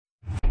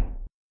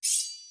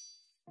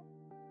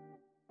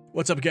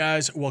What's up,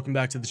 guys? Welcome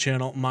back to the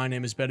channel. My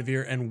name is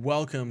Bedivere and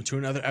welcome to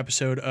another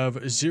episode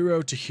of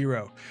Zero to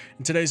Hero.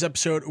 In today's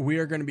episode, we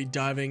are going to be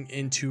diving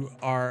into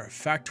our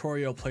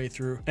Factorio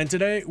playthrough, and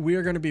today we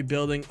are going to be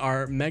building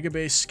our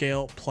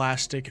MegaBase-scale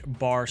Plastic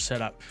Bar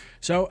setup.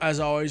 So as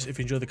always, if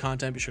you enjoy the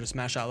content, be sure to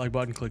smash that like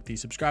button, click the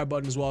subscribe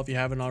button as well if you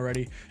haven't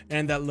already,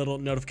 and that little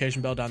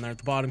notification bell down there at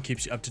the bottom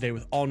keeps you up to date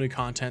with all new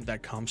content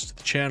that comes to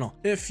the channel.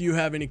 If you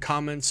have any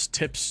comments,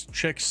 tips,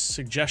 tricks,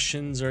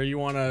 suggestions, or you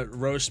want to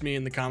roast me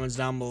in the comments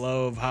down below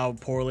of how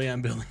poorly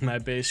I'm building my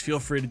base, feel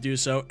free to do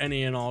so.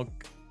 Any and all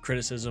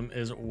criticism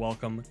is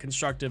welcome,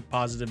 constructive,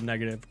 positive,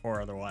 negative,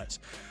 or otherwise.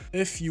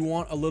 If you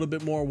want a little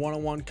bit more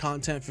one-on-one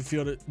content, feel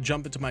free to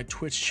jump into my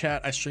Twitch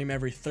chat. I stream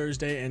every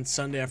Thursday and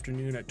Sunday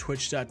afternoon at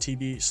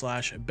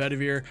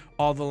twitch.tv/Bedivere.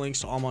 All the links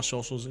to all my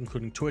socials,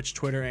 including Twitch,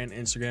 Twitter, and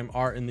Instagram,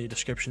 are in the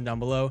description down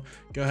below.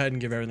 Go ahead and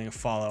give everything a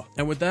follow.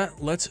 And with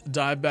that, let's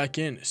dive back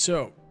in.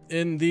 So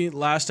in the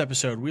last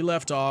episode, we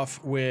left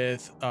off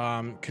with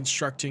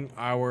constructing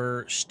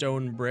our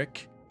stone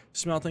brick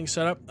smelting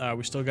setup.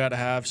 We still got to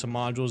have some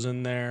modules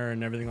in there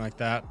and everything like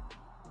that,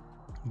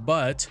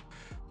 but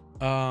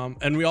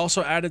and we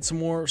also added some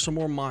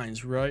more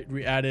mines, right?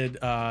 We added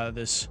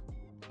this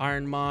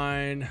iron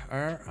mine,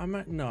 or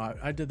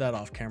I did that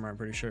off camera, I'm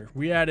pretty sure.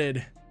 We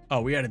added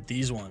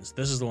these ones.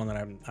 This is the one that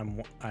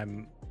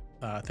I'm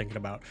thinking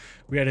about.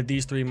 We added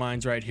these three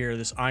mines right here,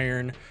 this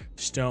iron,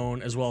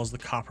 stone, as well as the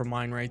copper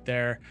mine right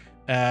there,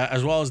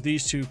 as well as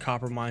these two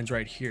copper mines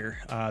right here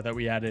that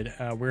we added.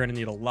 We're gonna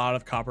need a lot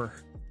of copper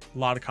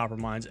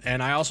mines.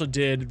 And I also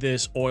did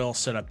this oil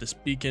setup, this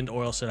beaconed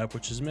oil setup,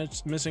 which is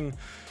missing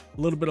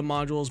a little bit of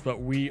modules,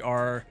 but we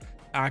are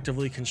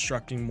actively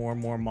constructing more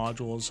and more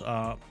modules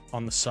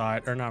on the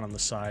side, or not on the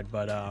side,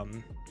 but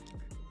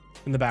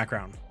in the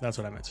background. That's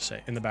what I meant to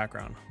say. In the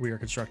background, we are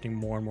constructing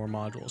more and more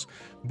modules.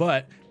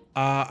 But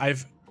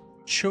I've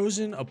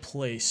chosen a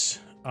place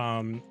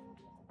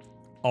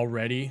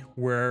already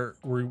where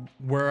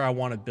I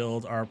want to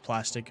build our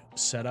plastic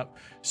setup.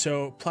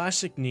 So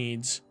plastic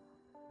needs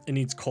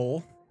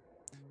coal,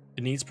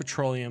 it needs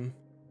petroleum,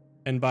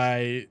 and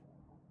by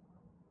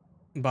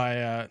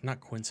not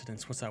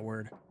coincidence, what's that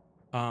word?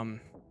 I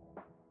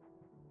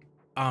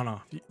don't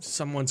know,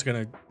 someone's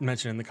gonna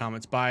mention in the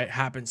comments, by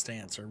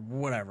happenstance or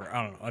whatever,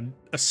 I don't know,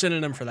 a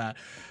synonym for that,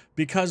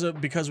 because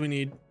we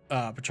need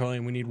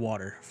petroleum, we need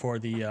water for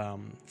the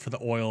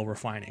oil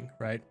refining,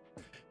 right?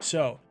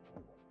 So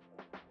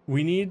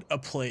we need a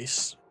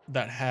place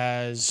that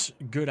has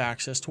good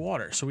access to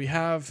water. So we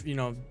have, you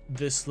know,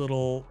 this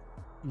little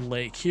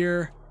lake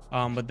here,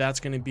 but that's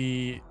going to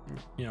be,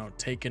 you know,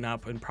 taken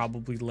up and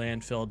probably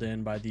landfilled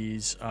in by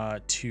these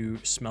two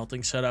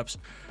smelting setups.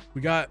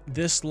 We got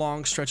this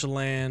long stretch of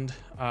land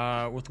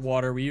with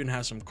water. We even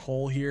have some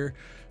coal here,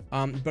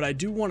 but I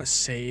do want to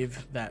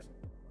save that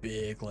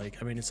big lake.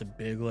 I mean, it's a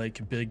big lake,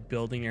 a big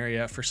building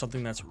area for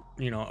something that's,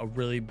 you know, a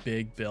really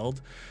big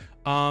build.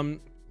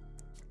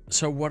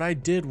 So what I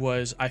did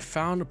was I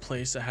found a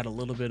place that had a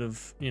little bit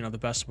of, you know, the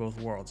best of both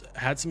worlds. It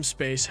had some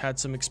space, had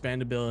some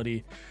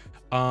expandability,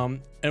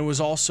 and was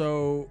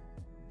also,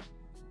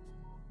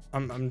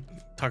 I'm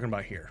talking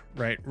about here,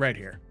 right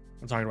here.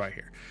 I'm talking about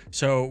here.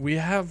 So we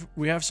have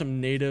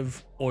some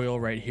native oil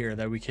right here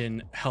that we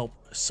can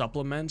help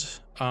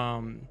supplement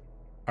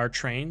our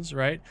trains,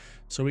 right?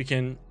 So we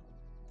can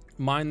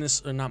mine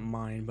this, or not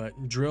mine,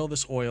 but drill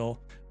this oil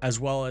as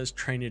well as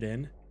train it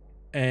in.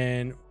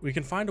 And we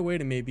can find a way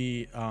to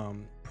maybe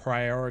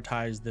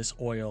prioritize this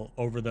oil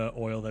over the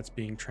oil that's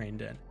being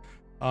trained in.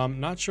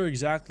 Not sure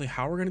exactly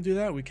how we're going to do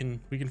that. We can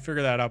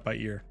figure that out by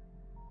ear.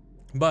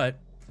 But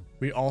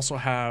we also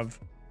have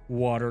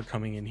water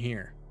coming in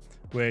here,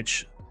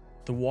 which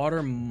the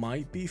water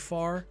might be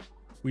far.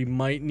 We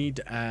might need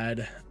to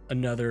add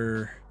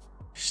another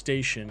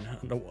station,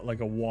 like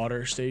a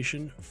water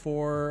station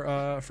for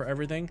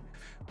everything,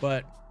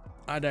 but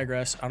I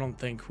digress. I don't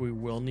think we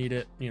will need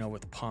it, you know,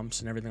 with pumps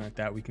and everything like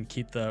that. We can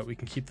keep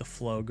the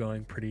flow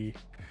going pretty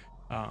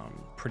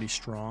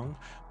strong.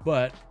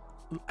 But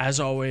as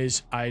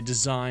always, I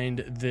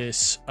designed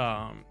this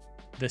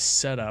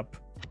setup.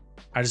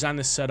 I designed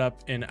this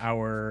setup in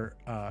our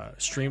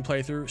stream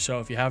playthrough. So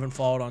if you haven't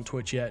followed on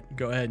Twitch yet,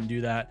 go ahead and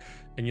do that,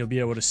 and you'll be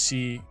able to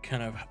see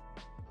kind of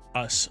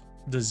us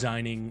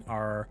designing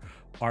our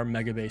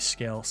MegaBase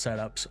scale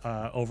setups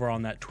over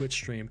on that Twitch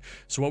stream.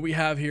 So what we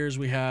have here is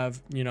we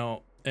have, you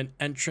know, an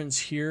entrance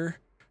here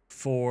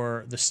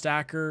for the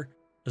stacker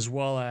as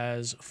well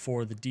as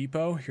for the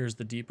depot. Here's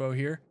the depot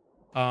here,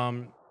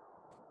 and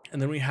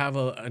then we have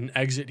an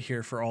exit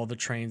here for all the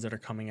trains that are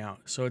coming out.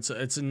 So it's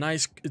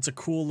a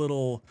cool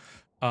little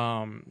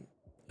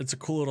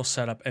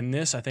setup, and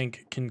this I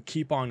think can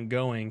keep on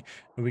going,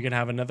 and we can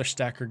have another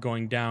stacker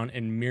going down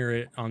and mirror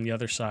it on the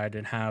other side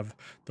and have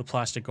the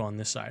plastic go on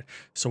this side.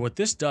 So what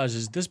this does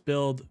is this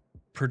build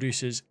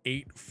produces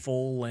 8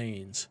 full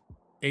lanes,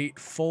 8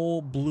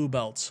 full blue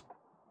belts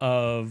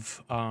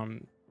of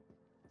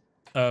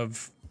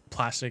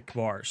plastic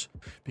bars,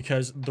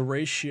 because the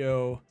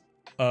ratio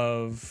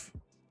of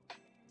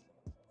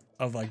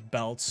like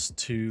belts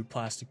to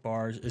plastic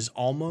bars is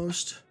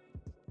almost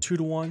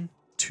 2-to-1,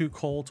 2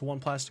 coal to 1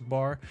 plastic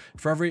bar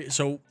for every.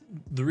 So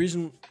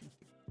the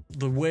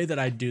way that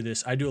I do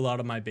this, I do a lot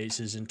of my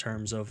bases in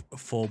terms of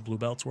full blue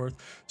belts worth.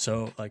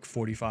 So like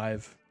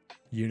 45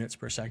 units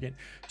per second.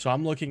 So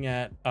I'm looking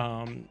at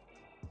our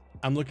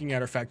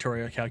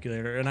Factorio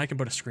calculator, and I can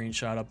put a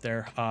screenshot up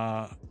there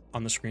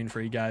on the screen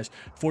for you guys.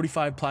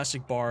 45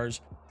 plastic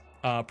bars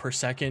per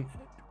second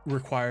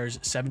requires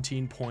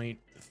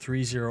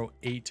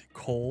 17.308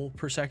 coal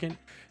per second,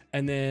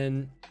 and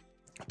then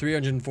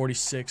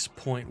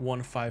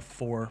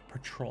 346.154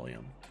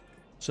 petroleum.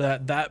 So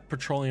that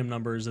petroleum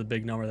number is the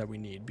big number that we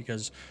need,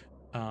 because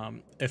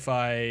if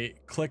I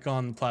click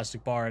on the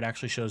plastic bar, it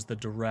actually shows the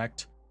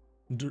direct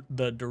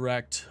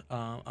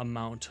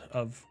amount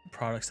of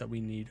products that we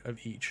need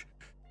of each.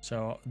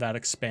 So that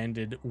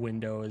expanded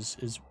window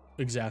is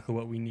exactly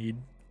what we need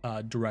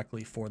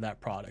directly for that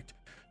product.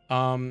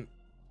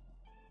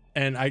 And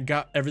I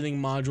got everything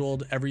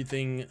moduled,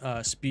 everything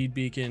speed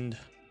beaconed.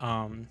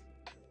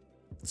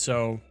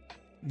 So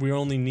we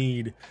only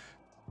need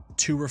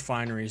 2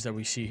 refineries that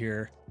we see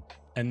here,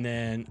 and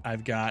then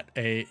I've got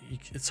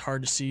it's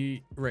hard to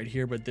see right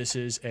here, but this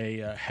is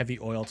a heavy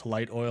oil to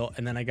light oil,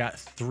 and then I got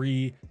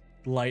 3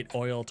 light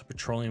oil to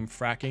petroleum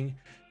fracking.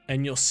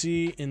 And you'll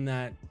see in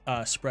that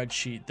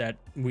spreadsheet that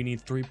we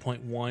need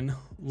 3.1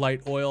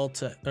 light oil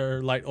to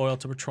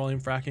petroleum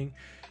fracking,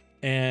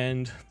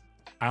 and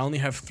I only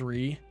have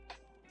 3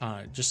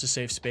 just to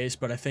save space.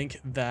 But I think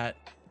that,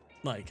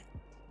 like,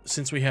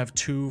 since we have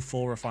 2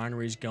 full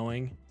refineries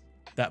going,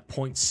 that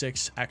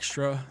 0.6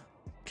 extra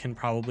can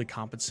probably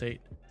compensate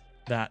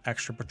that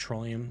extra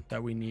petroleum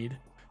that we need.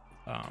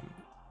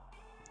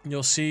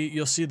 You'll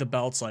see the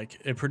belts, like,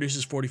 it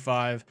produces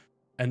 45,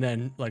 and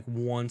then like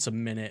once a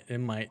minute it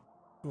might,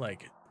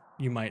 like,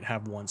 you might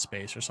have 1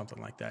 space or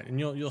something like that, and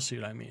you'll see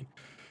what I mean.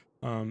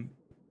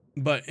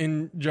 But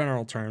in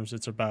general terms,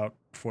 it's about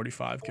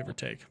 45, give or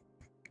take.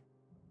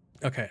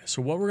 Okay,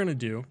 so what we're gonna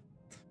do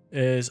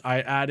is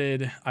I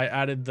added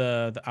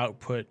the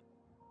output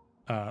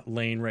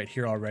lane right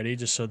here already,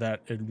 just so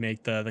that it'd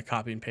make the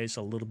copy and paste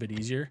a little bit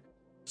easier.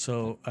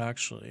 So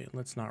actually,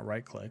 let's not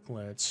right click,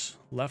 let's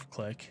left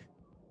click,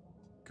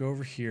 go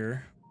over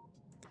here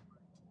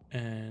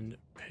and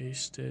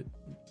paste it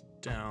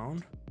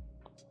down.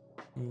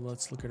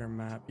 Let's look at our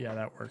map. Yeah,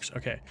 that works.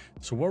 Okay,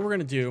 so what we're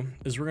gonna do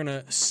is we're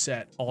gonna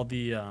set all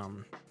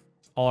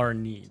our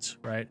needs,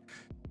 right?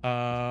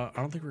 I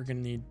don't think we're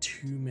gonna need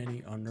too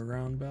many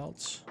underground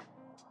belts,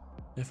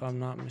 if I'm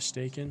not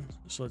mistaken.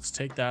 So let's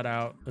take that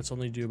out. Let's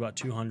only do about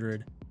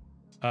 200.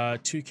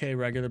 2K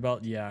regular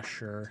belt, yeah,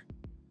 sure.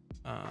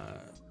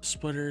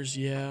 Splitters,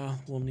 yeah,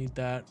 we'll need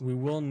that. We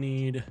will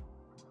need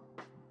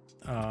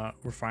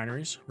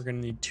refineries. We're gonna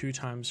need 2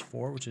 times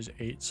 4, which is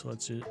 8. So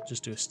let's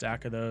just do a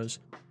stack of those.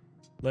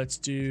 Let's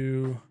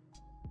do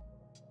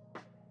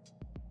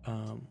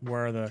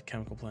where are the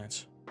chemical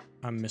plants?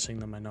 I'm missing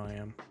them. I know I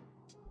am.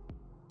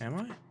 Am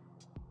I?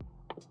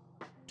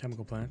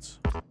 Chemical plants,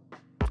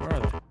 where are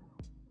they?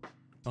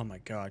 Oh my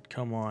god,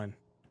 come on,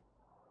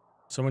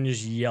 someone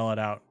just yell it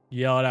out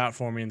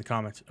for me in the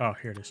comments. Oh,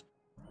 here it is.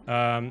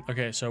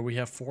 Okay, so we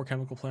have 4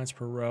 chemical plants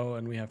per row,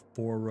 and we have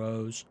 4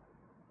 rows,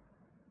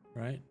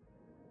 right?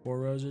 4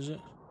 rows, is it?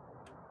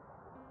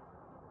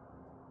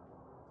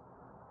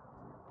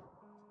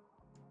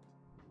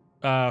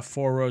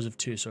 Four rows of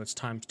 2, so it's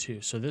times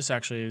 2. So this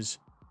actually is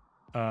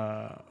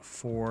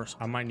 4.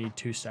 I might need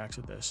 2 stacks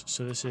of this.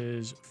 So this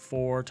is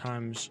 4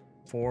 times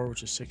 4,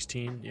 which is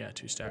 16. Yeah,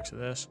 2 stacks of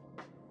this.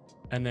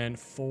 And then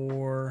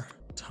 4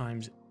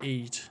 times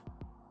 8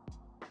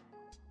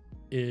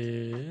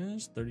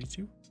 is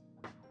 32.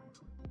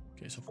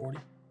 Okay, so 40.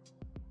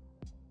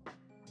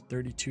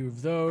 32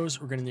 of those.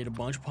 We're gonna need a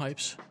bunch of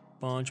pipes.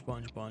 Bunch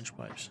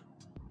pipes.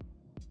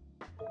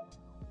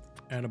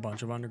 And a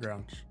bunch of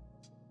undergrounds.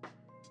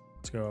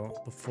 Let's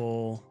go the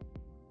full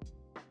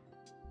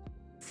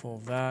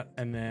of that,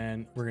 and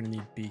then we're gonna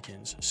need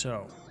beacons.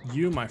 So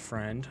you, my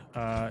friend,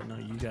 no,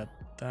 you got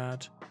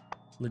that.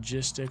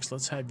 Logistics,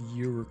 let's have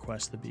you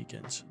request the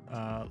beacons.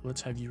 Let's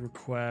have you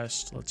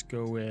request, let's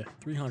go with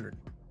 300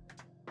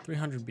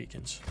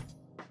 beacons.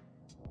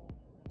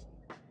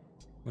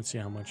 Let's see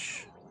how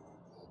much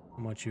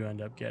you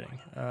end up getting.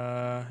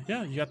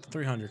 Yeah, you got the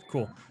 300.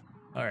 Cool.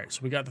 All right,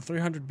 so we got the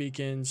 300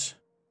 beacons.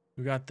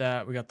 We got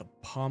that. We got the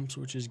pumps,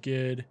 which is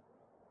good.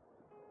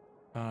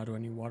 Do I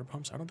need water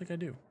pumps? I don't think I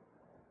do.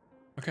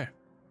 Okay.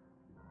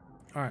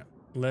 All right,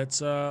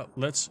 let's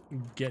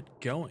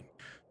get going.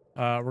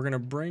 We're gonna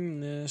bring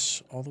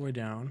this all the way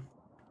down.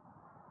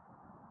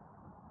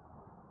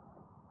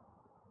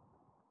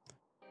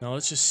 Now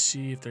let's just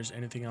see if there's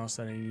anything else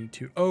that I need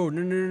to. Oh,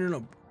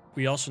 no.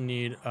 We also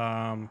need, if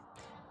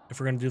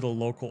we're gonna do the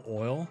local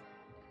oil,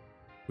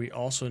 we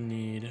also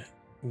need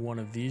one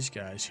of these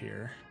guys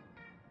here.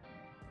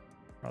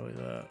 Probably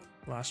the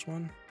last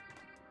one.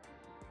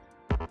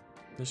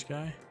 This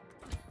guy.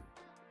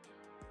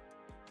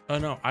 Oh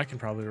no, I can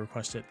probably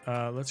request it.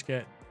 Let's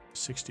get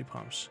 60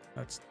 pumps.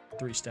 That's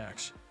 3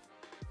 stacks.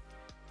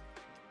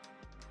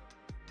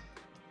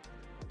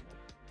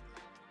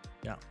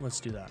 Yeah, let's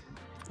do that.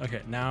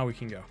 Okay, now we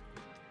can go.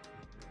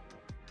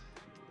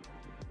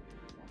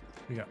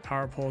 We got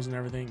power poles and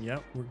everything.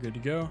 Yep, we're good to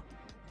go.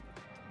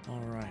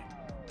 All right.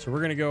 So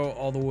we're gonna go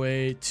all the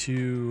way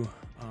to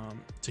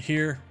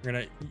here. We're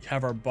gonna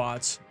have our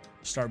bots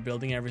start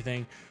building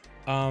everything.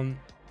 I'm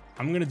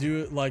gonna do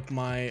it like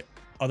my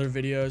other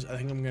videos. I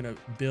think I'm gonna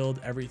build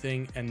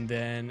everything and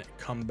then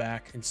come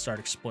back and start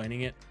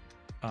explaining it.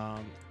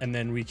 And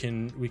then we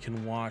can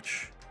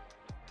watch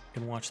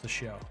the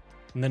show.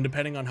 And then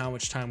depending on how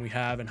much time we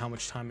have and how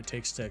much time it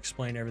takes to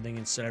explain everything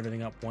and set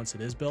everything up once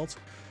it is built,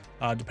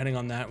 depending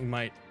on that, we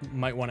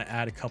might want to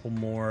add a couple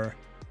more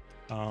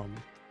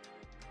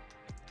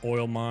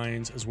oil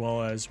mines as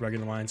well as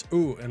regular mines.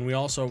 Ooh, and we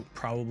also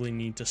probably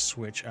need to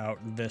switch out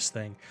this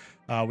thing.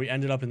 We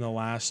ended up in the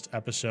last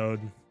episode,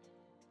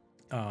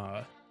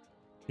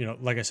 you know,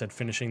 like I said,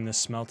 finishing this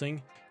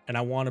smelting, and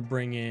I want to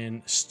bring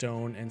in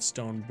stone and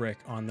stone brick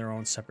on their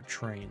own separate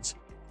trains.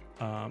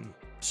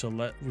 So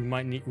we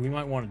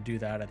might want to do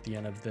that at the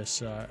end of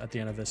this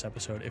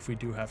episode if we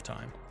do have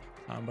time.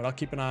 But I'll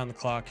keep an eye on the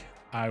clock.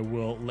 I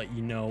will let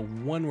you know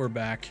when we're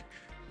back,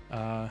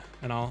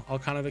 and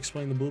I'll kind of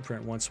explain the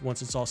blueprint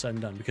once it's all said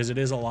and done, because it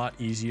is a lot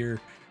easier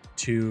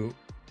to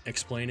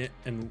explain it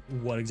and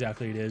what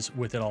exactly it is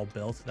with it all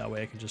built. That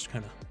way I can just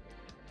kind of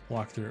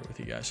walk through it with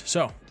you guys.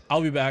 So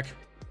I'll be back.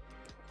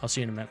 I'll see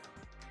you in a minute.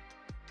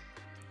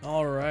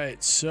 All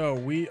right, so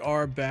we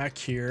are back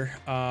here.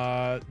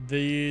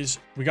 We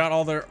got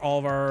all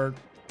of our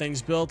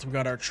things built. We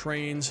got our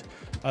trains.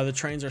 The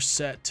trains are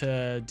set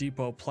to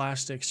depot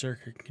plastic,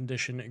 circuit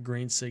condition,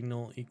 green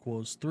signal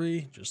equals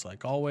 3. Just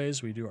like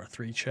always, we do our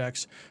 3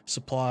 checks: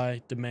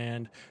 supply,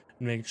 demand,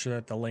 and making sure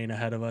that the lane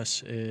ahead of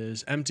us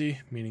is empty,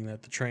 meaning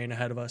that the train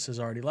ahead of us has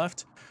already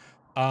left.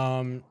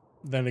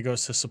 Then it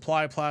goes to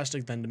supply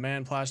plastic, then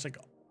demand plastic.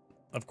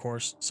 Of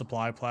course,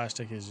 supply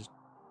plastic is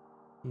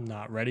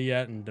not ready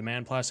yet, and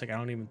demand plastic, I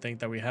don't even think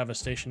that we have a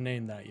station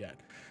named that yet.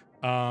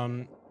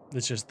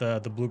 It's just the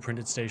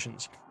blueprinted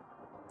stations.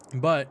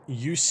 But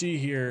you see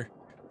here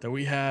that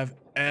we have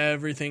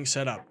everything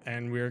set up,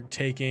 and we're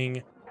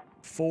taking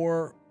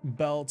 4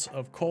 belts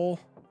of coal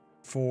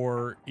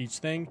for each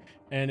thing.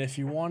 And if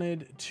you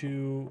wanted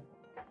to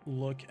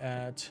look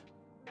at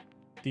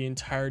the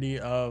entirety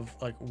of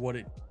like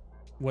what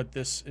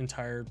this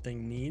entire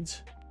thing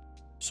needs,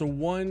 so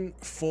 1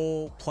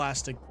 full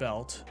plastic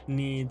belt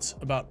needs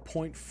about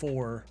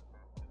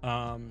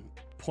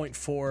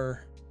 0.4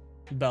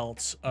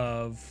 belts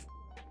of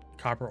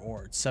copper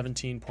ore. It's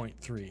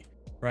 17.3,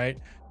 right?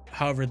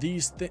 However,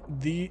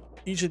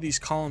 each of these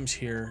columns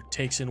here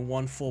takes in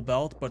 1 full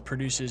belt, but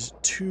produces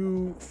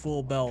 2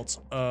 full belts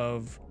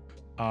of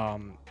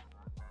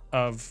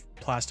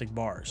plastic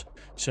bars.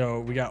 So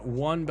we got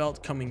 1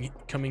 belt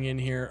coming in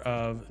here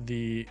of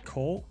the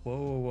coal.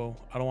 Whoa!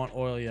 I don't want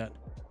oil yet.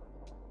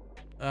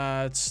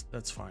 That's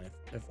fine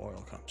if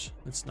oil comes.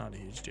 It's not a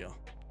huge deal.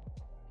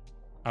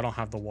 I don't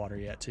have the water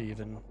yet to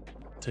even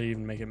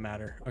make it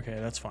matter. Okay,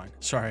 that's fine.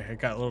 Sorry, I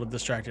got a little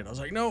distracted. I was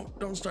like, no,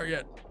 don't start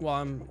yet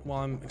while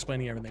I'm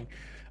explaining everything.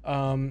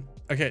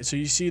 Okay, so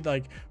you see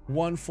like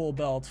 1 full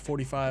belt,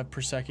 45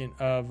 per second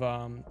of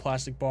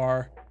plastic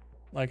bar.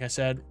 Like I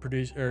said,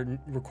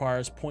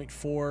 requires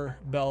 0.4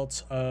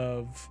 belts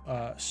of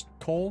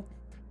coal,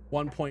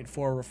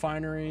 1.4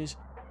 refineries,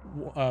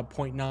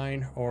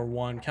 0.9 or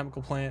 1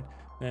 chemical plant,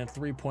 and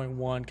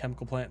 3.1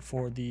 chemical plant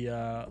for the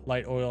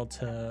light oil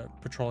to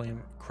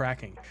petroleum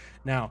cracking.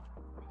 Now,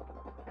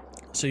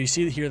 so you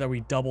see here that we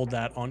doubled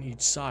that on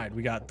each side.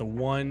 We got the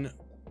one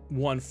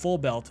full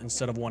belt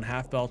instead of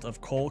 1/2 belt of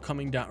coal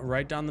coming down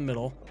right down the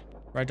middle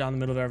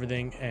of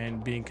everything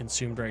and being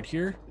consumed right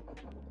here.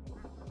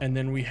 And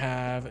then we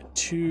have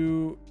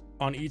 2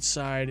 on each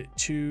side,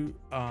 2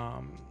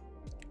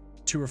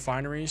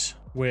 refineries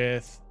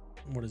with,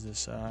 what is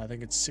this? I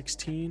think it's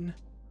 16.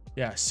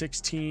 Yeah,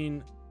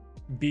 16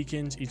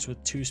 beacons, each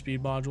with 2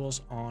 speed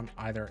modules on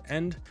either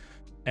end,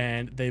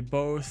 and they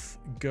both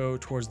go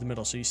towards the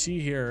middle. So you see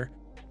here,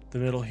 the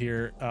middle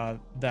here,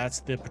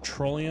 that's the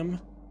petroleum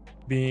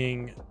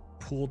being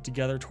pulled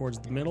together towards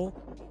the middle,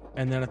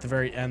 and then at the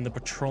very end, the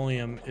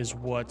petroleum is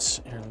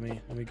what's here.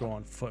 Let me go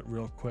on foot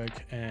real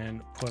quick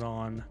and put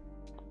on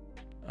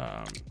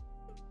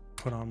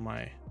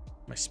my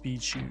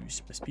speed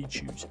shoes.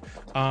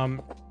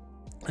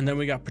 And then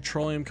we got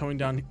petroleum coming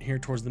down here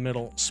towards the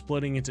middle,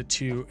 splitting into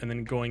 2, and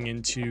then going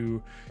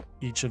into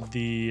each of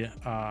the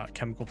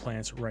chemical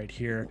plants right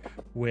here,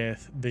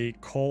 with the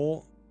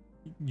coal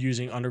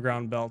using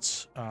underground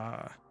belts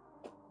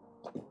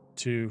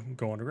to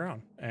go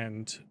underground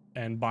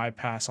and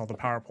bypass all the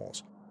power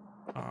poles.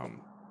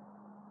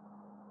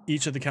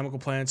 Each of the chemical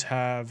plants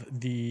have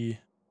the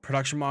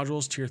production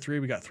modules, tier 3.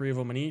 We got 3 of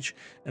them in each,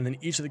 and then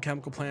each of the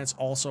chemical plants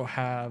also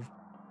have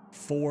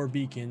 4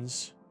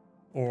 beacons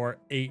or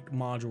 8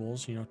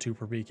 modules, 2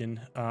 per beacon,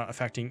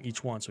 affecting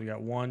each one. So we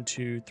got 1,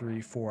 2,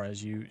 3, 4,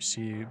 as you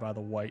see by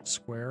the white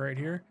square right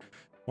here.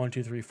 1,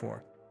 2, 3,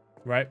 4,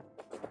 right?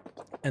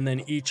 And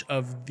then each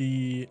of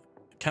the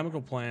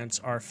chemical plants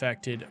are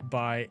affected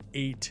by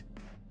 8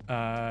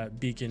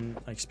 beacon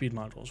like speed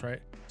modules,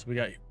 right? So we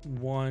got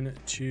 1,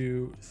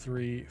 2,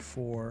 3,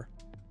 4,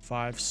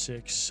 5,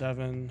 6,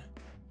 7,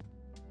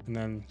 and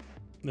then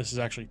this is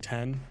actually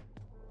 10.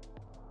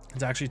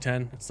 It's actually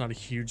 10. It's not a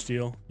huge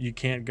deal. You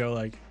can't go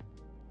like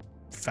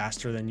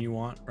faster than you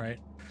want, right?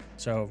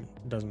 So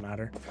it doesn't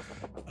matter.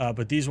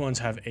 But these ones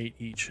have 8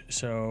 each.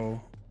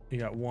 So you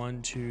got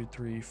 1, 2,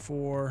 3,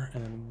 4,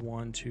 and then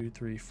 1, 2,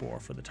 3, 4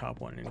 for the top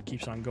one, and it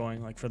keeps on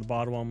going. Like for the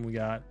bottom one, we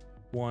got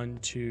 1,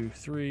 2,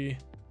 3,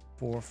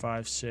 4,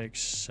 5,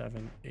 6,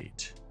 7,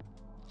 8.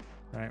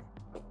 Right?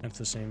 That's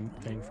the same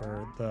thing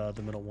for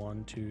the middle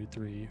 1, 2,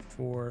 3,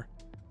 4.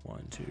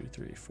 1, 2,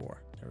 3,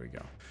 4. There we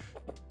go.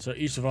 So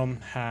each of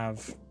them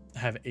have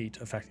 8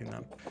 affecting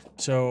them.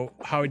 So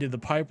how we did the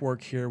pipe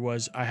work here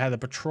was I had the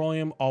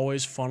petroleum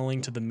always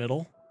funneling to the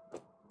middle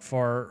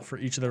for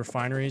each of the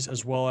refineries,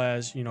 as well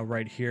as, you know,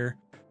 right here,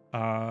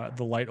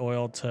 the light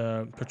oil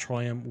to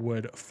petroleum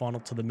would funnel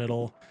to the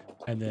middle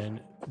and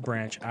then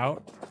branch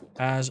out.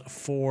 As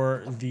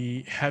for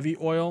the heavy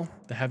oil,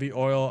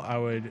 I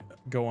would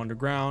go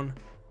underground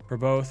for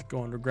both,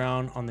 go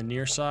underground on the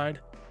near side.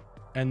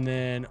 And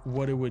then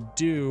what it would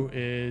do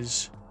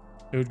is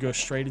it would go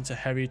straight into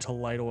heavy to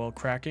light oil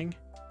cracking.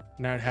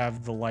 And I'd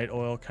have the light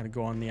oil kind of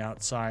go on the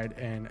outside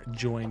and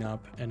join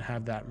up and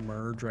have that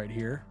merge right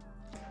here.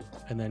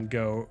 And then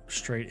go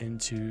straight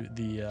into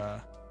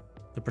the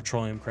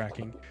petroleum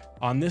cracking.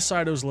 On this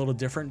side, it was a little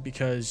different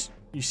because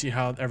you see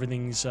how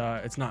everything's,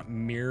 it's not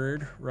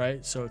mirrored,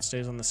 right? So it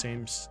stays on the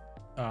same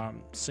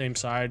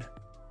side.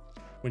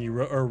 When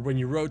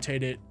you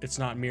rotate it, it's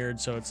not mirrored.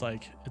 So it's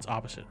like, it's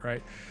opposite,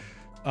 right?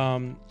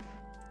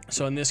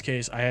 So in this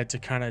case, I had to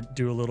kind of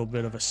do a little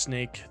bit of a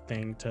snake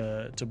thing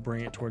to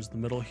bring it towards the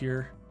middle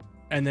here.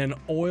 And then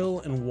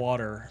oil and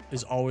water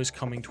is always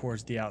coming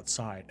towards the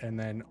outside. And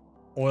then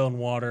oil and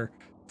water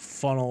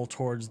funnel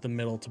towards the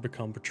middle to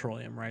become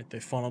petroleum, right? They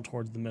funnel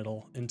towards the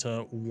middle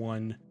into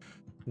one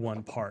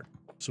part.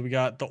 So we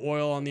got the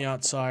oil on the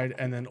outside,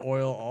 and then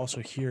oil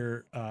also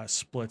here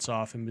splits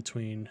off in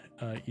between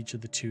each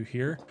of the two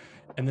here.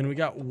 And then we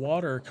got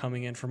water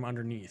coming in from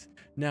underneath.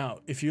 Now,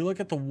 if you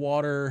look at the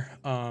water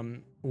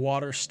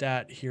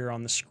stat here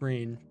on the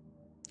screen,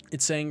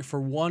 it's saying for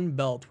one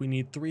belt, we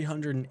need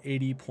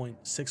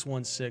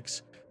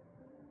 380.616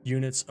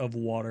 units of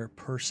water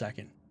per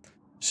second.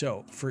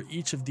 So for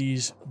each of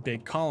these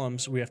big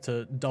columns, we have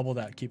to double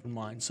that, keep in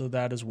mind. So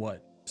that is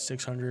what,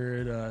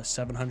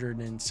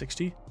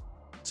 760,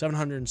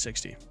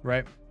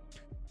 right?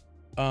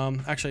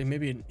 Actually,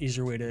 maybe an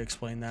easier way to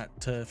explain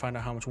that to find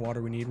out how much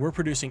water we need. We're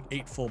producing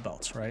 8 full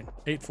belts, right?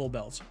 8 full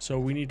belts. So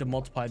we need to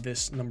multiply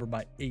this number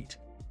by 8.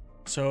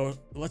 So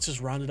let's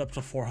just round it up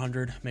to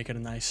 400, make it a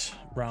nice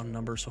round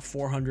number. So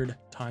 400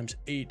 times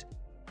 8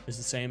 is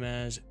the same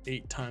as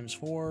 8 times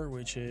 4,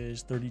 which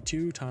is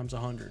 32 times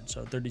 100.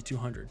 So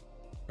 3,200,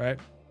 right?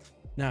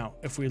 Now,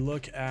 if we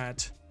look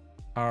at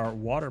our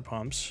water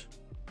pumps,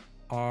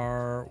 where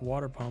are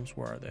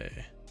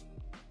they?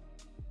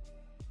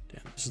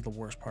 Damn, this is the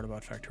worst part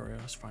about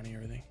Factorio, is finding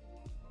everything.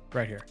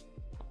 Right here.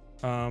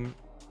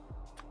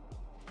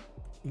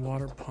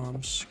 Water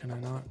pumps, can I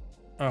not?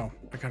 Oh,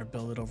 I gotta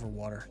build it over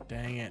water.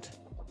 Dang it.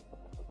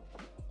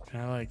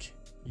 Can I like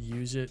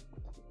use it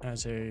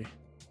as a...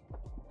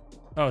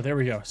 Oh, there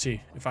we go.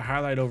 See, if I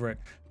highlight over it,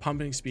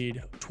 pumping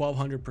speed,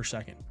 1,200 per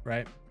second,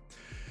 right?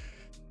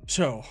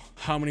 So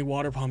how many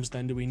water pumps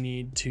then do we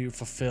need to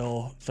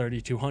fulfill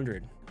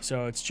 3,200?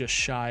 So it's just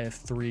shy of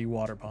 3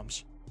 water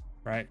pumps,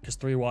 right? Because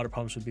 3 water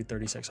pumps would be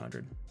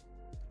 3,600.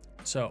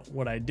 So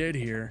what I did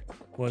here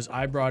was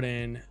I brought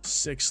in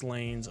 6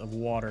 lanes of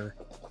water.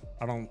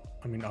 I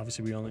mean,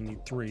 obviously we only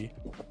need 3.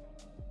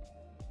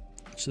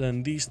 So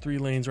then these 3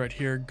 lanes right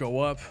here go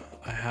up.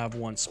 I have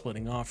one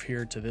splitting off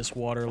here to this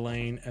water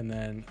lane, and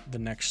then the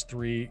next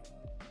 3,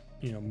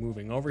 you know,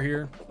 moving over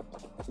here.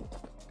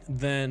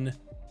 Then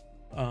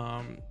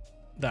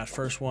that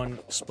first one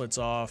splits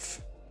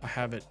off. I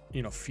have it,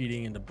 you know,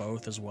 feeding into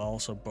both as well,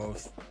 so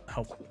both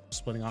help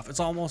splitting off. It's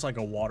almost like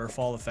a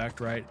waterfall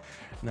effect, right?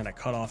 And then I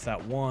cut off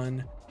that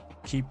one,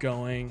 keep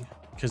going,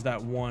 because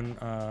that one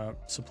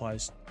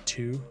supplies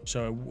 2,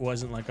 so it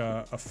wasn't like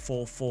a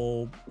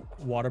full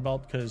water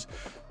belt, because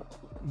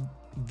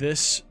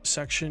this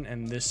section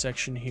and this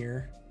section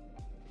here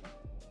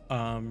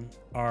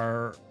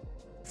are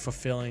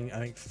fulfilling, I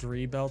think,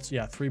 3 belts.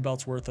 Yeah, 3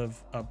 belts worth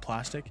of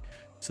plastic,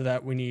 so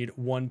that we need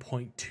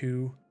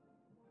 1.2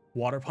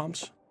 water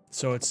pumps.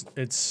 So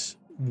it's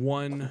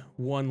one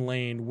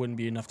lane wouldn't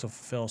be enough to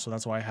fulfill, so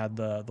that's why I had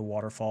the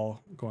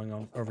waterfall going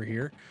on over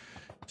here.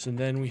 So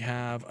then we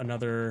have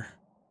another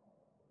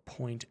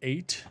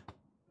 0.8,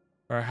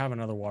 or I have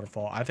another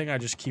waterfall. I think I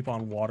just keep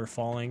on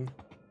waterfalling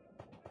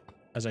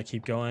as I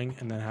keep going,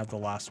 and then have the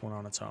last one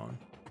on its own.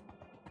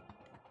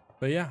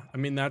 But yeah, I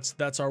mean,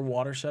 that's our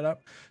water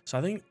setup. So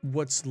I think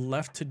what's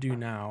left to do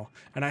now,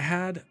 and I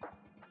had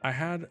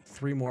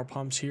 3 more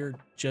pumps here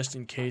just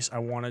in case I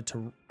wanted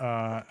to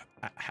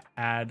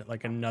add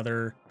like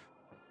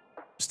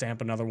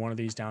stamp another one of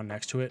these down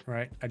next to it,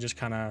 right? I just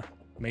kind of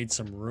made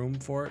some room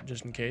for it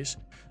just in case.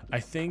 I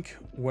think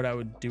what I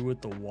would do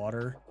with the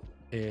water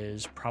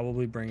is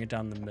probably bring it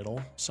down the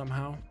middle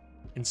somehow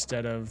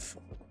instead of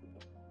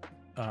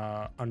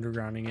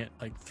undergrounding it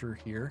like through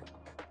here.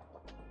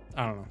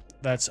 I don't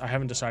know. I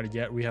haven't decided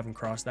yet. We haven't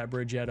crossed that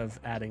bridge yet of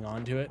adding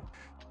on to it.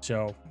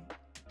 So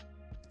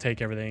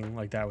take everything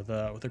like that with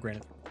a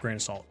grain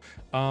of salt.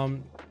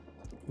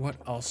 What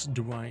else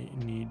do I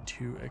need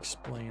to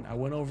explain? I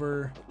went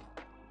over,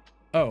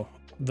 oh,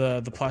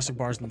 the plastic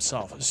bars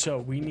themselves. So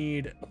we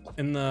need,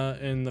 in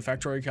the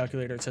Factorio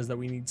calculator, it says that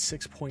we need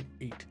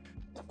 6.8.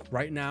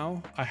 Right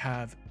now I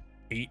have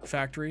 8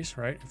 factories,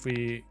 right? If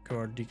we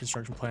go to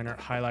deconstruction planner,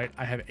 highlight,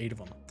 I have 8 of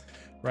them,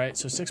 right?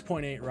 So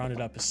 6.8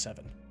 rounded up is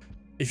 7.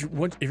 If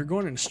you're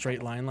going in a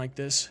straight line like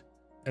this,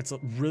 it's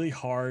really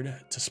hard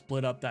to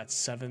split up that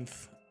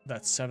seventh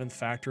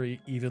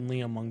factory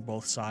evenly among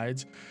both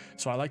sides.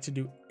 So I like to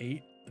do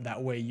 8.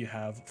 That way you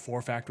have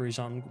 4 factories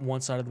on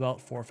one side of the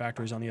belt, 4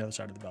 factories on the other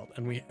side of the belt.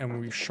 And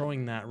we're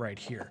showing that right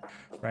here,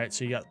 right?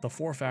 So you got the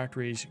 4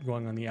 factories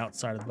going on the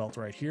outside of the belt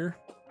right here.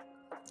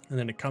 And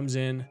then it comes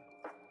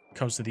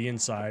to the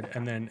inside,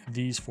 and then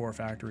these 4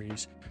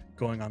 factories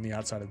going on the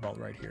outside of the belt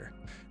right here.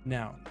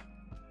 Now,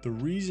 the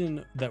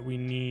reason that we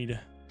need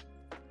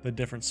the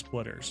different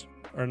splitters,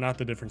 or not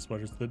the different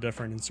splitters, the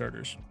different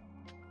inserters.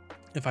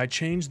 If I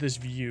change this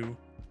view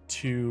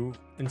to,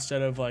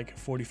 instead of like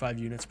 45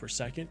 units per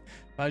second,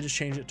 if I just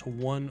change it to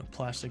 1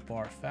 plastic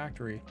bar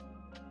factory,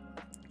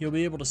 you'll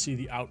be able to see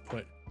the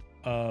output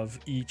of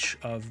each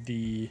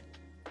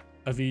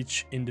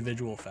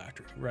individual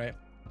factory, right?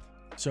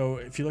 So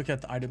if you look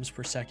at the items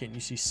per second, you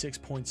see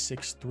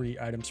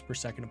 6.63 items per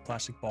second of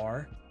plastic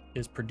bar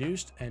is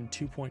produced and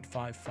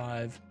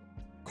 2.55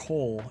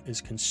 coal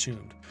is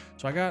consumed.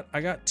 So I got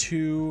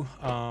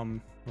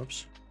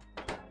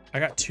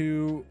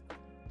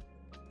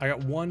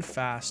 1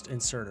 fast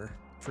inserter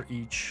for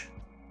each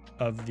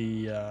of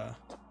the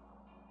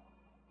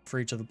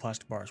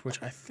plastic bars,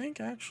 which I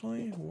think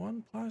actually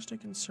 1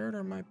 plastic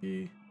inserter might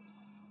be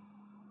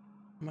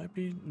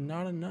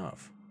not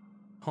enough.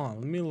 Hold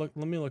on,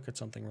 let me look at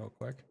something real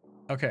quick.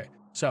 Okay,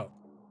 so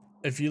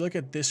if you look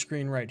at this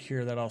screen right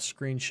here that I'll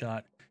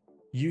screenshot,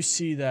 you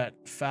see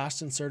that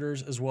fast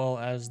inserters as well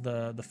as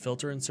the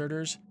filter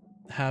inserters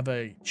have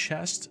a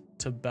chest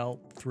to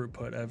belt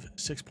throughput of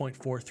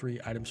 6.43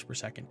 items per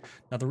second.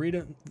 Now the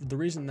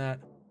reason that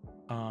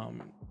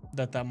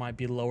that might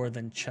be lower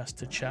than chest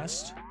to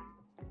chest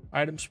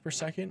items per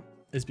second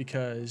is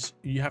because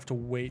you have to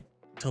wait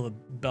till the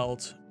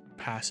belt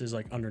passes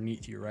like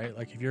underneath you, right?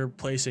 Like if you're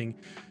placing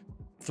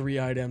 3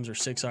 items or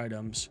 6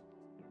 items,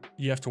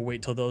 you have to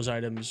wait till those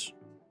items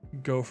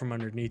go from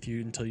underneath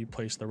you until you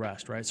place the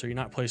rest, right? So you're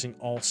not placing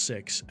all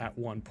 6 at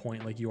one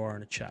point like you are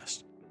in a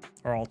chest,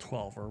 or all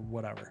 12 or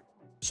whatever.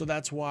 So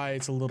that's why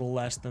it's a little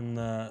less than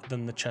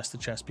the chest to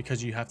chest,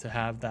 because you have to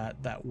have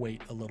that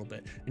weight a little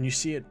bit. And you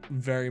see it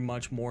very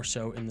much more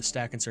so in the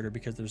stack inserter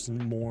because there's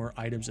more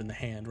items in the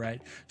hand,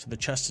 right? So the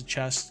chest to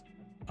chest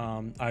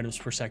items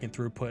per second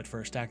throughput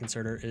for a stack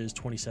inserter is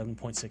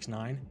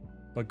 27.69,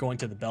 but going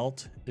to the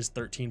belt is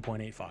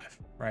 13.85,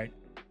 right?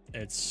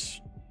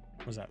 It's,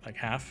 was that like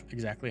half?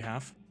 Exactly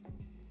half?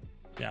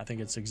 Yeah, I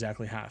think it's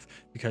exactly half,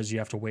 because you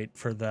have to wait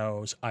for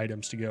those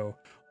items to go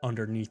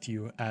underneath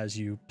you as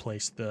you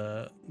place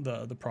the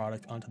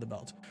product onto the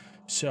belt.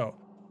 So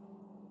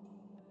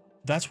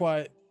that's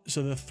why,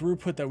 so the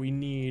throughput that we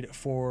need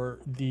for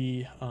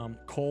the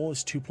coal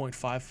is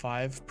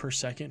 2.55 per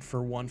second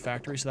for 1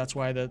 factory. So that's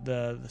why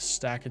the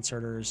stack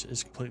inserter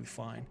is completely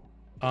fine.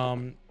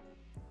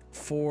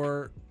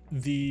 For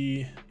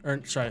the, or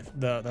sorry,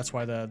 that's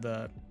why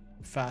the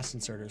fast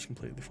inserter is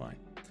completely fine.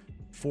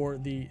 For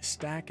the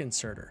stack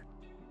inserter,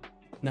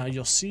 now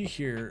you'll see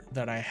here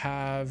that I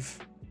have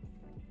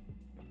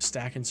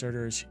stack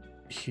inserters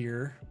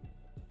here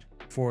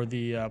for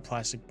the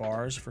plastic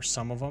bars for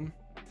some of them.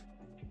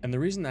 And the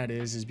reason that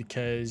is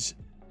because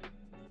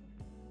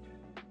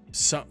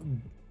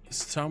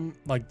some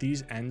like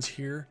these ends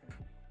here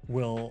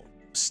will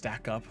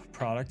stack up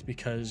product,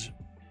 because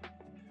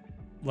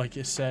like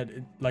it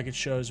said, like it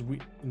shows we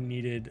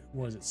needed,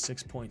 what was it,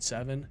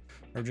 6.7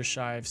 or just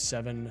shy of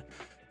 7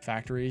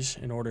 factories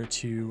in order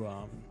to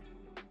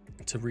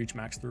reach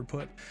max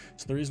throughput.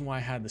 So the reason why I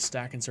had the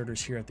stack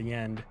inserters here at the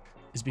end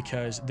is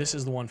because this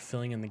is the one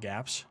filling in the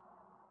gaps.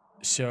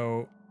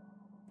 So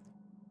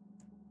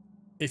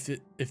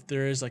if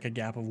there is like a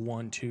gap of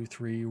 1, 2,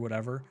 3,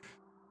 whatever,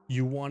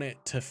 you want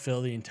it to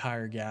fill the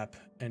entire gap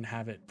and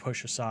have it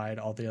push aside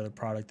all the other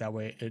product. That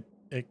way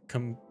it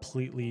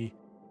completely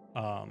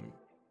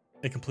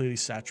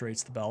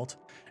saturates the belt,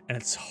 and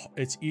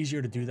it's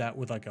easier to do that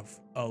with like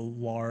a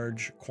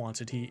large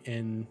quantity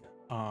in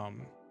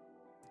an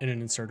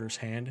inserter's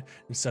hand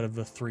instead of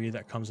the 3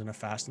 that comes in a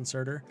fast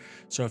inserter.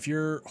 So if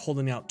you're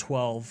holding out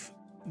 12,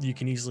 you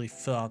can easily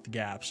fill out the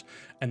gaps,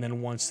 and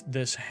then once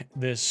this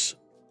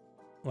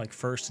like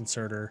first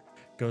inserter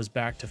goes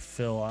back to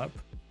fill up,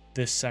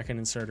 this second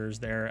inserter is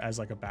there as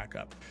like a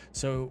backup.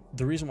 So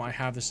the reason why I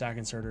have the stack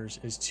inserters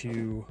is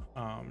to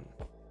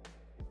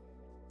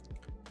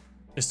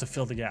is to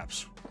fill the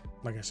gaps.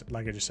 Like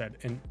I just said,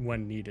 and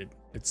when needed,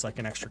 it's like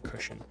an extra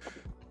cushion.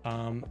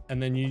 And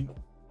then you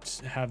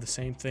have the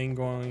same thing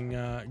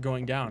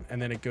going down,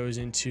 and then it goes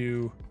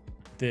into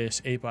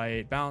this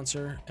 8x8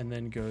 balancer, and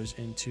then goes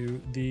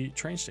into the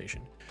train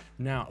station.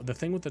 Now, the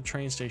thing with the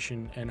train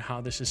station and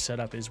how this is set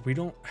up is we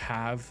don't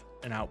have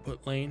an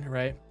output lane,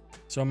 right?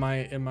 So in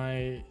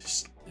my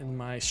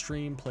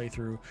stream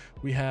playthrough,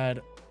 we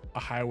had a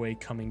highway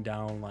coming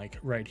down like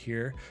right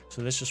here.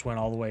 So this just went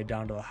all the way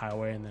down to the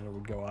highway, and then it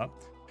would go up.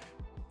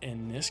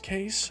 In this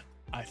case,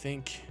 I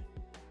think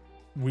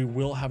we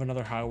will have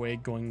another highway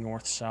going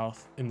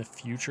north-south in the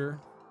future,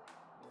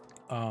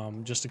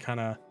 just to kind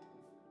of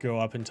go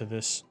up into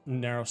this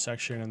narrow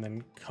section and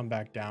then come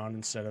back down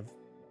instead of,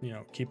 you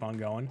know, keep on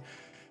going.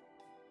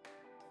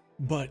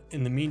 But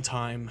in the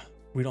meantime,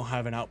 we don't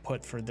have an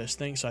output for this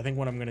thing. So I think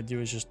what I'm going to do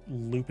is just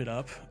loop it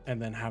up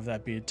and then have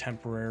that be a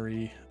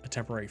temporary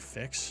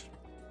fix,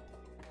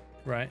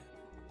 right?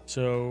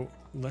 So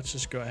let's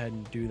just go ahead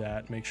and do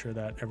that. Make sure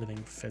that everything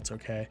fits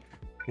okay.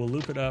 We'll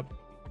loop it up,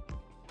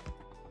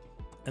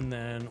 and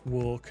then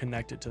we'll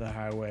connect it to the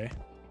highway.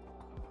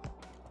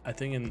 I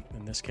think in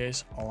this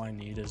case, all I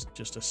need is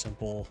just a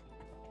simple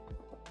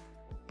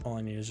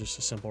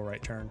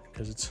right turn,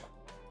 because it's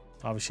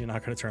obviously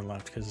not going to turn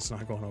left because it's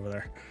not going over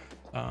there.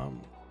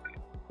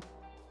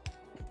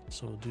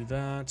 So we'll do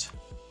that.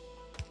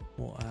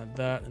 We'll add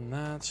that,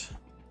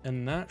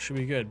 and that should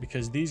be good,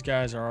 because these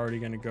guys are already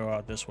going to go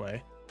out this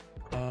way.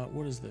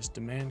 What is this?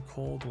 Demand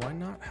coal. Do I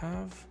not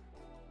have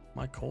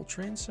my coal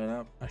train set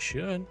up? I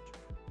should.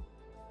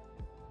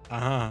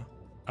 I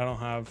don't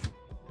have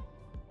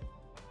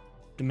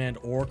demand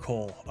or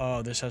coal.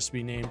 Oh, this has to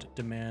be named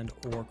demand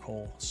or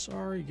coal.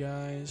 Sorry,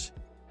 guys.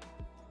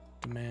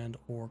 Demand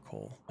or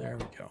coal. There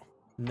we go.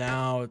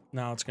 Now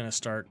it's gonna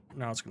start.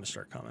 Now it's gonna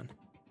start coming.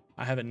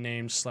 I have it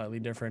named slightly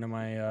different in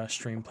my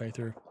stream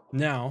playthrough.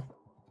 Now,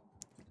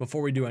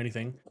 before we do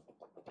anything,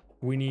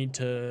 we need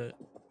to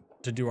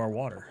do our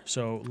water.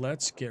 So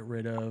let's get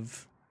rid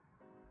of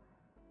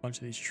a bunch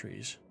of these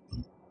trees.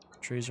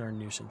 Trees are a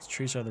nuisance.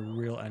 Trees are the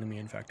real enemy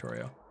in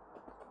Factorio.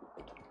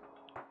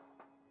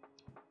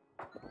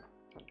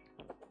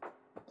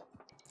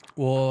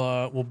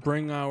 We'll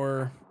bring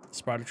our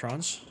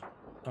Spidertrons.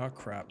 Oh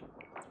crap.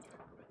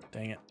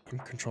 Dang it. I'm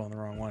controlling the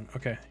wrong one.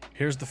 Okay,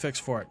 here's the fix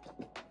for it.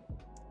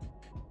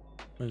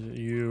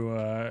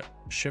 You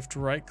shift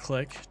right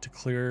click to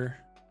clear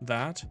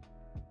that.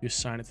 You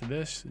assign it to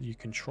this. You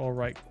control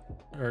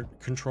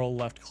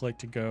left click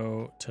to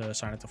go to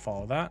assign it to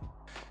follow that.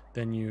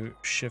 Then you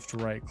shift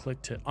right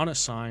click to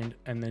unassigned,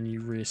 and then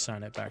you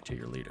reassign it back to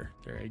your leader.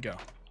 There you go.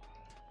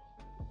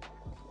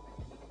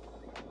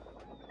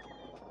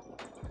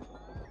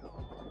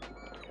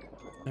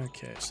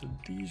 Okay, so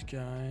these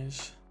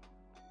guys.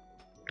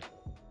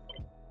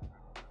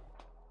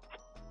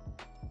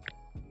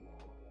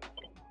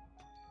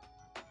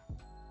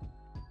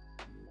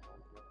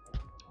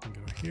 Go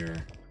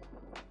here.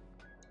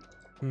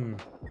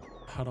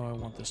 How do I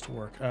want this to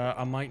work?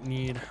 I might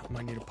need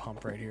a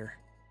pump right here.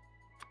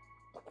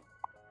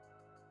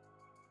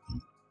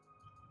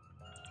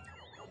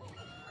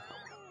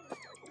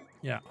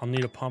 Yeah, I'll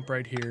need a pump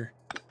right here.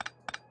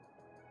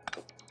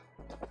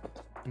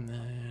 And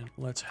then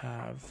let's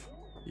have,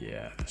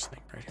 yeah, this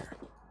thing right here.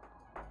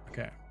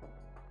 Okay.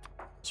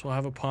 So we'll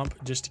have a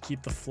pump just to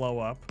keep the flow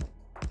up.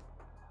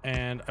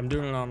 And I'm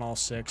doing it on all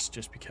 6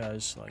 just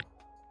because, like,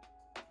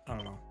 I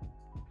don't know.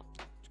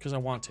 Because I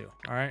want to.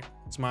 All right.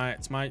 It's my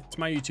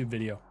YouTube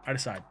video. I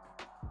decide.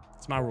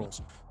 It's my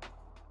rules.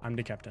 I'm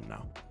the captain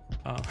now.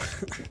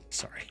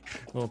 Sorry,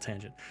 a little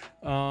tangent.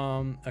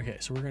 Okay,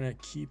 so we're gonna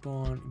keep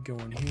on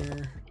going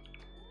here.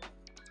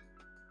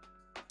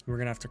 We're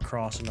gonna have to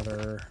cross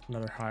another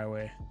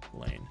highway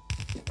lane,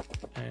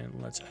 and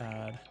let's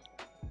add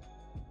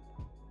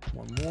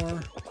one more,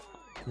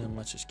 and then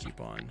let's just keep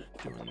on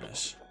doing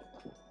this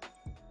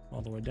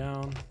all the way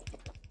down,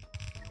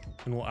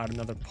 and we'll add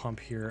another pump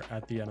here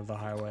at the end of the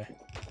highway.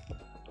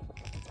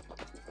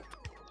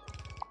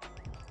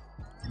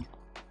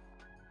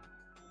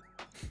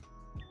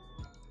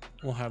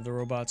 We'll have the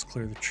robots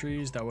clear the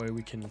trees. That way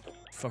we can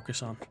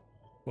focus on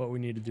what we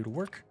need to do to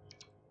work.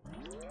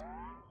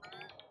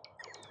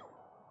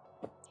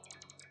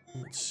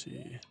 Let's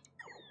see.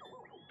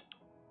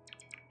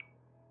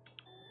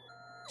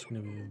 It's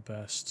going to be the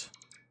best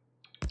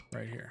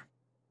right here.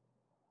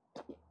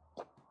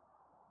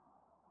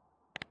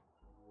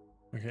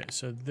 Okay,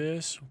 so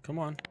this, come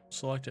on,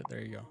 select it. There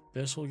you go.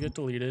 This will get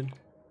deleted.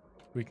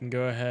 We can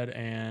go ahead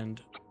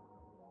and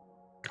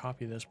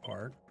copy this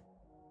part.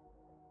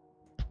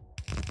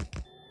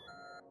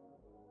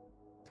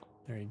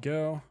 There you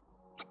go.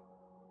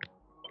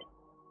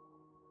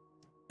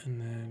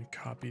 And then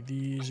copy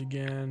these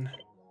again.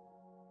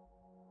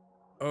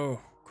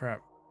 Oh,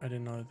 crap. I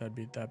didn't know that that'd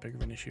be that big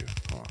of an issue.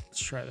 Hold on, let's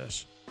try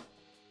this.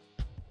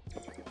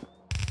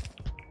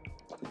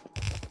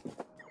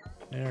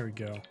 There we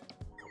go.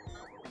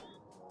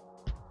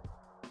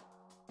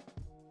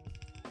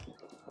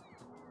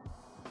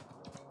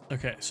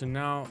 Okay, so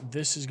now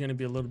this is going to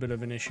be a little bit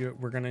of an issue.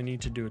 We're going to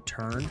need to do a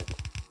turn.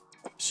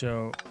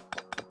 So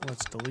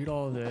let's delete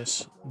all of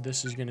this.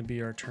 This is going to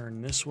be our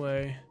turn this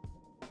way.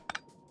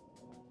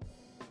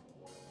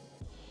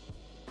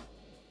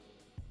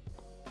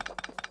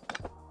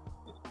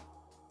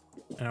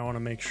 And I want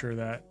to make sure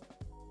that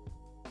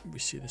we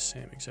see the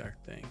same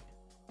exact thing.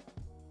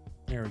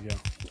 There we go.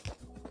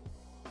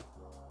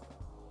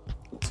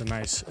 It's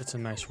a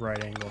nice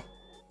right angle.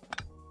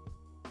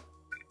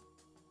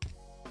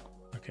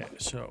 Okay,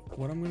 so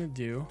what I'm going to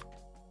do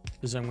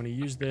is I'm going to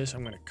use this.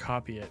 I'm going to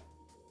copy it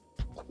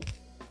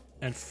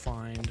and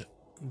find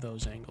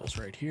those angles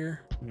right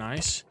here.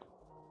 Nice.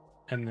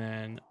 And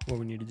then what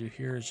we need to do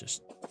here is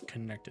just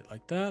connect it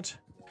like that.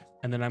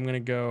 And then I'm going to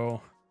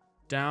go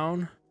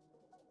down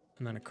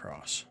and then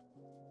across.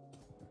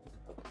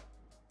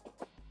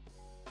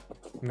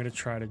 I'm going to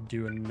try to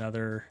do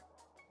another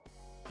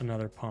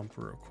pump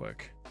real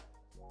quick.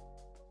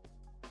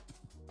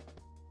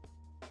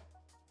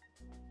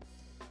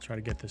 Try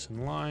to get this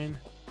in line.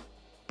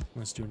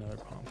 Let's do another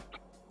pump.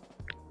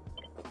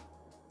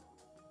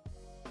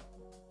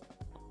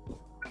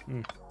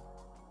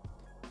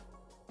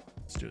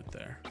 Let's do it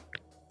there.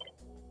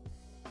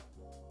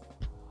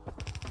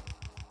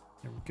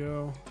 There we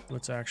go.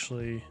 Let's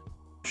actually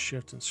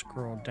shift and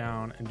scroll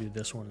down and do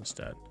this one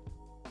instead.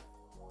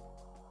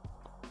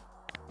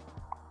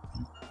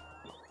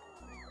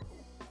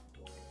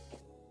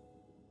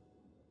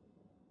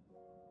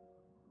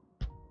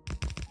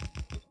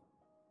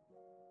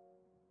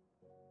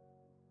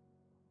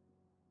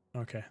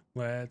 Okay,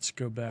 let's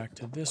go back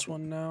to this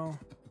one now.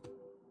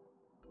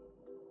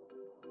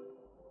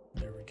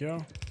 There we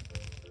go.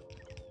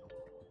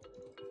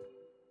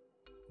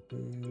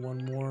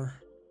 One more.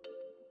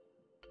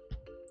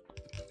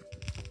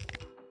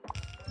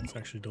 Let's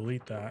actually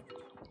delete that.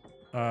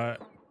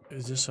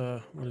 Is this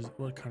a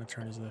what kind of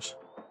turn is this?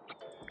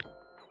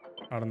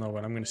 I don't know,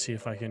 but I'm gonna see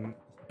if I can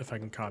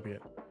copy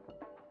it.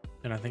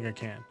 And I think I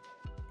can.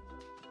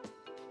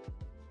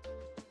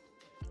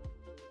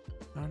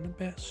 I'm the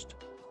best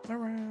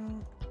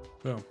around.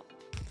 Boom.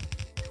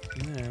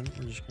 And then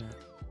we're just gonna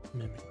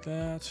mimic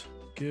that.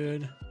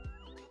 Good.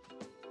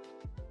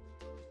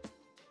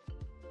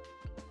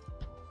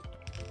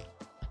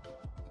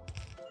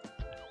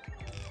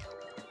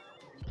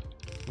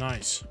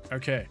 Nice.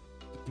 Okay.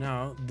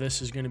 Now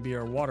this is going to be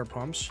our water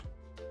pumps.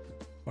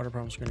 Water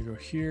pump's going to go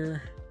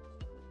here.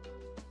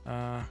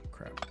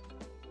 Crap.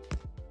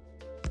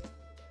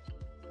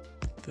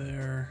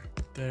 There,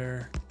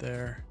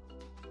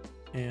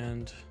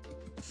 and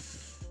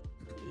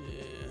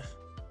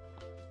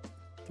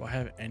do I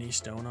have any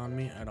stone on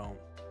me? I don't.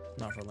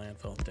 Not for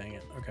landfill. Dang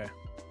it. Okay.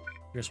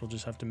 I guess we'll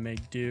just have to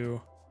make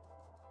do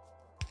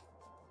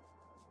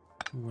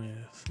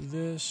with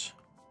this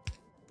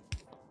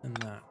and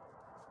that.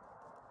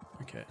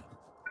 Okay.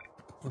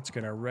 Let's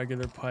get our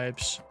regular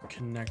pipes,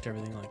 connect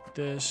everything like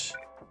this.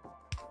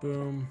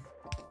 Boom,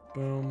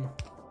 boom,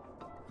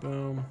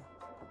 boom.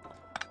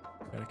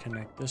 Gotta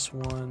connect this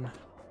one.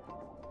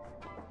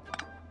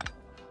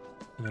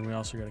 And then we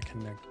also gotta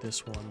connect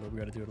this one, but we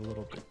gotta do it a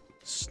little bit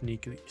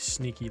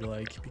sneaky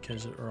like,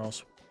 because or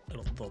else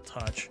they'll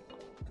touch.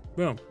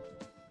 Boom.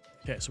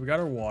 Okay, so we got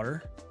our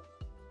water.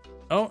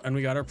 Oh, and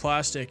we got our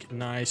plastic.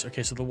 Nice.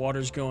 Okay, so the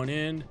water's going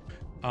in.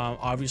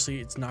 Obviously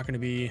it's not gonna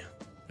be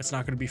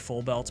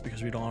full belts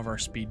because we don't have our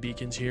speed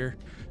beacons here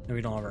and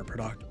we don't have our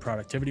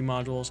productivity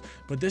modules,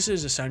 but this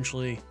is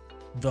essentially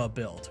the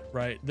build,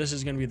 right? This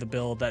is going to be the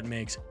build that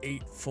makes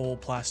 8 full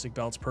plastic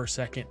belts per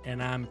second,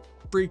 and I'm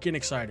freaking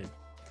excited.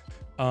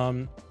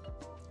 And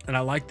I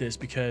like this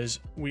because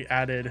we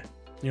added,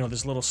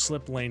 this little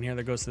slip lane here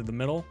that goes through the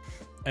middle,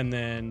 and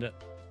then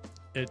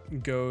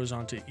it goes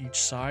onto each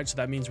side. So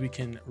that means we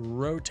can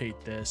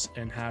rotate this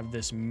and have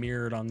this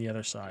mirrored on the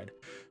other side.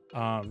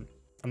 I'm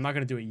not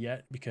going to do it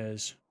yet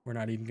because we're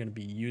not even going to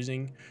be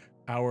using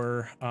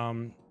our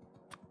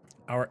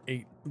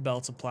 8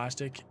 belts of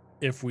plastic.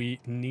 If we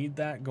need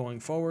that going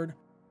forward,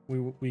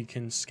 we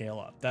can scale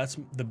up. That's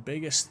the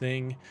biggest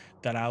thing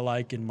that I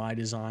like in my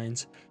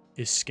designs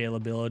is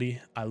scalability.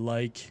 I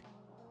like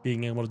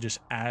being able to just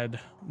add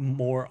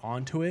more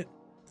onto it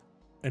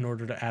in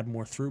order to add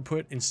more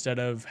throughput instead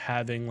of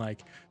having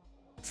like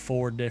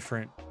 4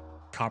 different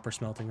copper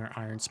smelting or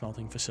iron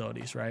smelting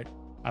facilities, right?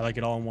 I like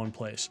it all in one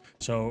place.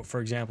 So for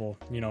example,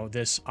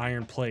 this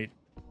iron plate,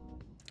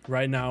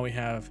 right now we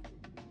have,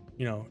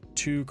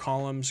 2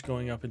 columns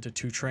going up into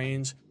 2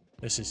 trains.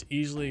 This is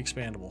easily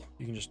expandable.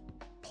 You can just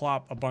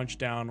plop a bunch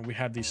down. We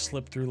have these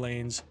slip through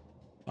lanes.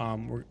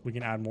 We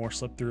can add more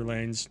slip through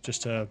lanes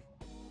just to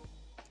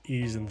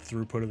ease in the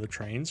throughput of the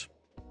trains.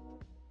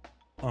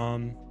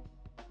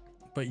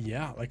 But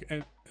yeah, like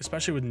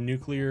especially with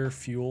nuclear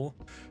fuel,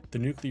 the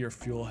nuclear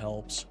fuel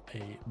helps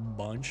a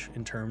bunch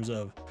in terms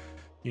of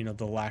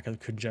the lack of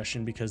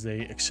congestion because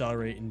they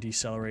accelerate and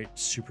decelerate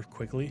super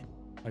quickly.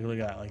 Like look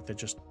at that, like that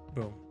just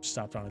boom,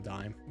 stopped on a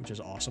dime, which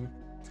is awesome.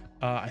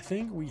 I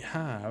think we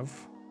have,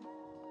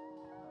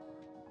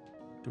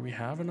 do we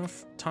have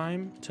enough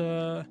time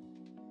to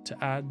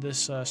add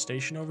this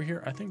station over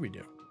here? I think we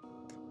do.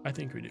 I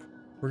think we do.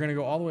 We're going to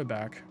go all the way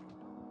back.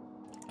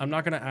 I'm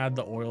not going to add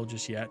the oil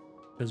just yet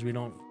because we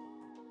don't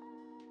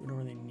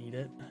really need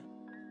it.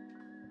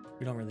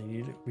 We don't really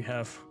need it. We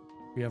have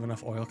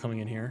enough oil coming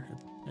in here.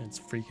 It's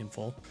freaking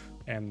full,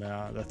 and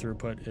the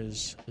throughput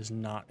is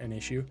not an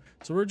issue.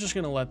 So we're just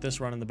going to let this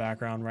run in the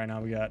background. Right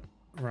now we got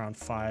around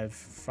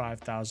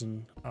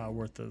 5,000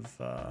 worth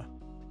of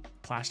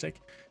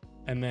plastic.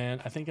 And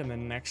then I think in the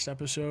next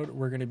episode,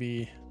 we're going to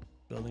be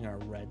building our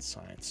red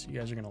science. You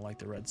guys are going to like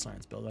the red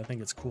science build. I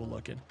think it's cool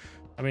looking.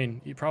 I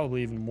mean,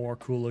 probably even more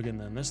cool looking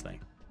than this thing.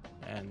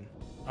 And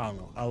I don't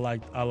know.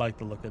 I like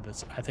the look of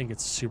this. I think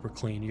it's super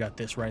clean. You got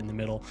this right in the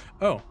middle.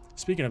 Oh,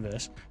 speaking of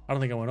this, I don't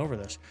think I went over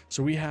this.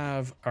 So we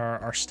have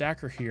our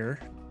stacker here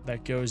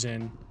that goes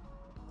in,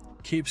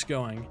 keeps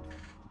going,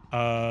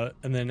 and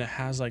then it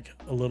has like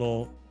a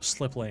little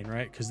slip lane,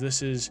 right? Because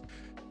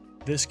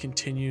this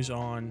continues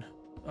on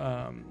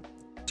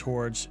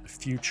towards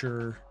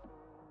future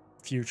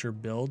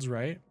builds,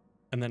 right?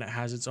 And then it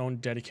has its own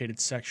dedicated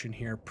section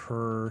here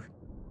per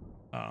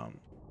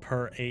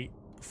 8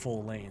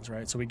 full lanes,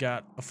 right? So we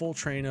got a full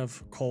train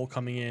of coal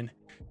coming in,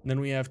 and then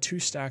we have 2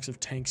 stacks of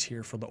tanks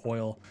here for the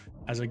oil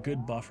as a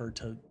good buffer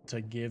to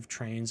give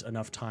trains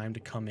enough time to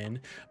come in,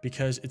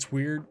 because it's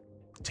weird.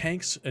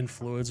 Tanks and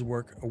fluids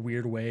work a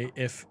weird way.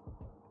 If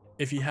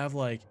you have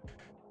like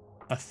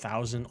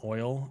 1,000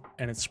 oil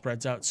and it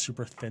spreads out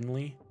super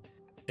thinly,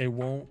 it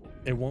won't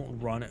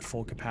run at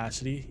full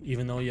capacity,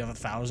 even though you have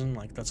 1,000.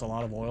 Like, that's a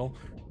lot of oil,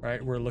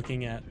 right? We're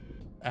looking at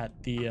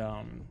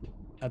the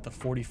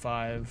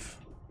 45,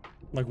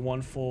 like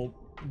one full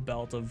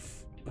belt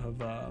of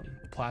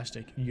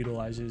plastic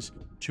utilizes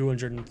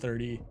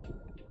 230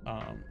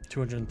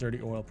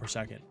 oil per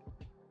second.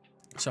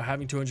 So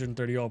having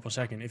 230 oil per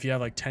second, if you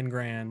have like 10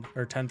 grand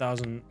or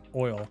 10,000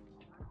 oil,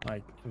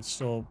 like, it's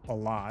still a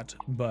lot,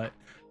 but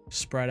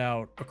spread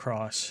out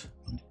across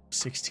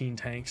 16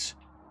 tanks,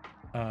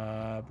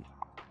 the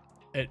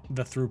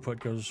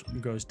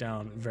throughput goes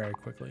down very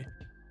quickly.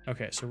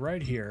 Okay, so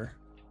right here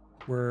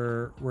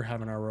we're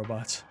having our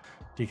robots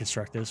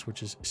deconstruct this,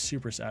 which is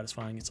super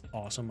satisfying. It's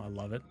awesome. I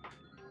love it.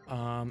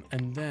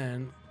 And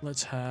then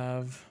let's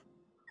have,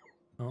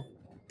 oh,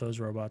 those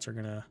robots are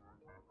gonna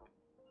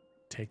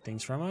take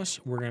things from us.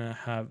 We're gonna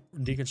have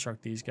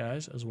deconstruct these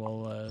guys as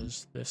well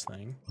as this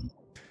thing,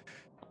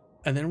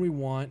 and then we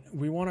want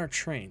our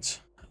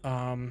trains.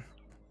 The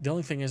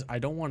only thing is, I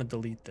don't want to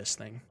delete this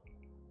thing.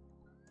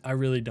 I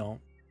really don't.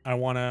 I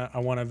wanna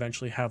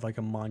eventually have like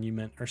a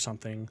monument or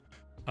something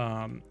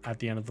at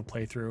the end of the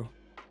playthrough.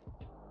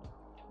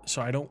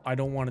 So I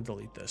don't want to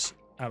delete this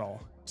at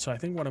all. So I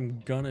think what I'm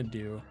gonna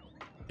do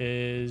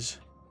is,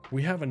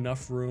 we have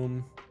enough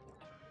room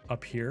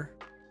up here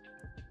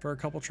for a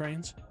couple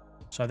trains.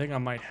 So I think I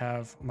might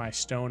have my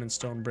stone and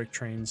stone brick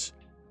trains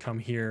come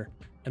here,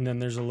 and then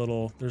there's a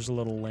little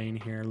lane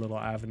here, a little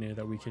avenue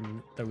that we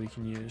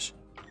can use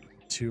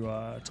to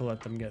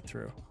let them get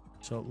through.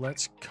 So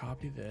let's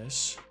copy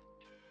this.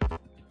 Do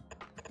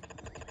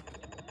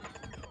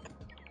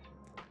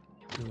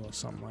a little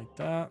something like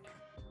that.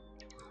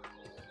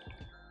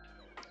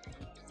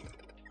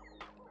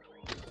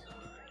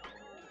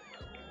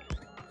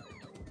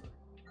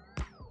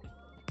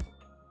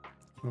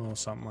 A little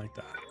something like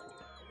that.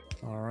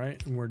 All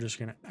right, and we're just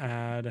gonna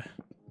add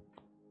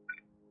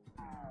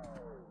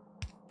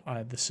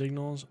the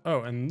signals.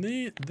 Oh, and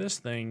this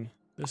thing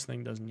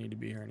doesn't need to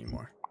be here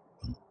anymore.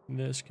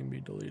 This can be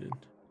deleted.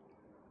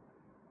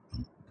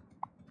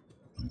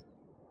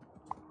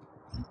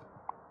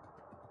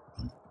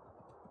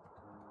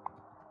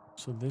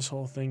 So this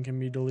whole thing can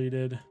be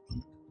deleted,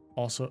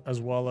 also, as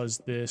well as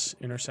this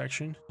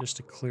intersection, just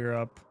to clear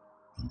up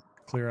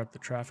the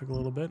traffic a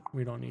little bit.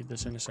 We don't need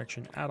this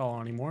intersection at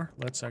all anymore.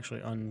 Let's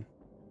actually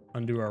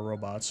undo our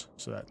robots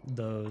so that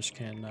those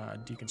can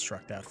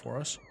deconstruct that for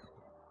us.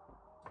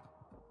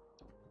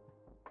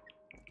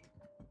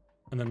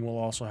 And then we'll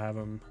also have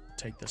them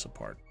take this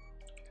apart.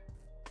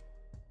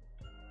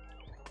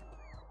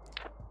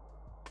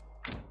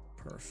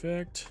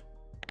 Perfect.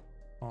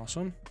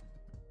 Awesome.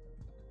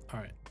 All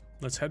right,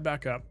 let's head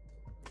back up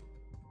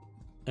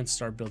and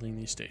start building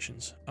these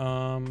stations.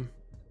 How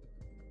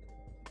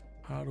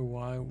do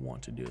I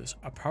want to do this?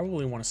 I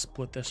probably want to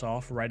split this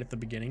off right at the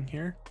beginning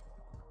here,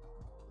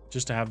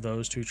 just to have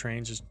those 2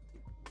 trains just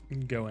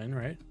go in,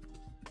 right?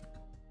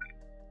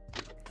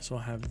 So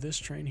I'll have this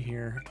train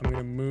here. I'm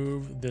going to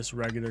move this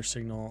regular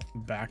signal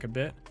back a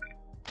bit,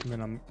 and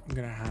then I'm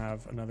going to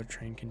have another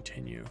train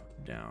continue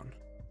down.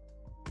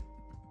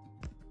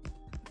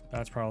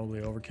 That's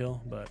probably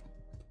overkill, but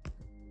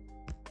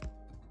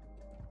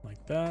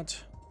like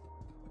that.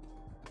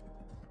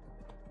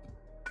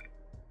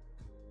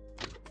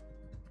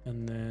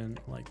 And then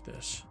like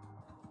this.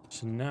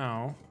 So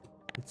now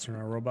let's turn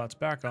our robots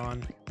back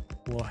on.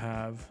 We'll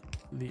have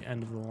the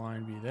end of the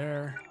line be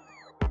there,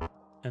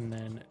 and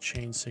then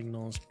chain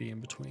signals be in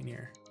between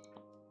here.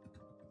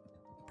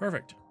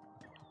 Perfect.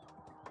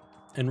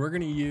 And we're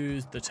going to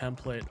use the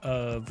template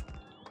of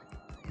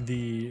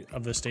the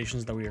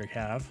stations that we already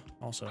have.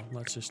 Also,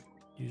 let's just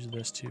use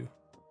this to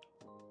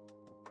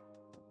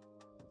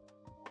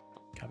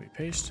Copy,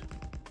 paste.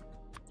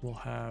 We'll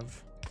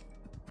have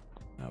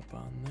up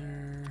on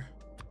there,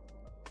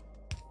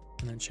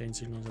 and then chain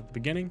signals at the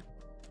beginning.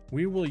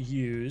 We will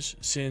use,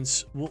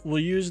 since we'll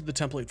use the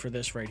template for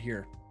this right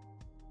here,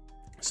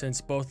 since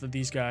both of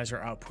these guys are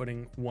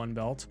outputting one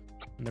belt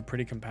and they're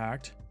pretty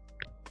compact.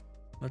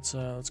 Let's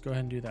go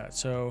ahead and do that.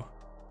 So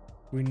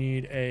we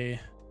need a,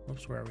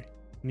 whoops, where are we?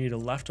 We need a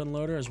left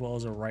unloader as well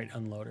as a right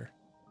unloader.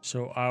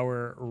 So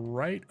our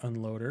right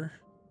unloader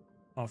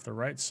off the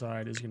right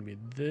side is going to be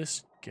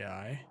this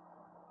guy.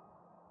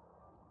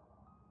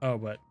 Oh,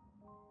 but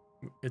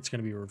it's going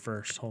to be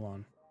reversed. Hold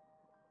on.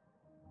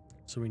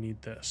 So we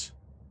need this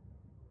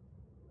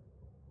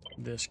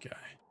guy.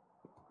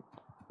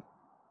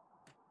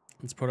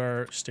 Let's put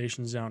our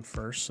stations down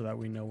first so that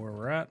we know where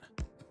we're at.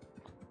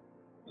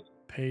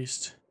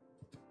 Paste.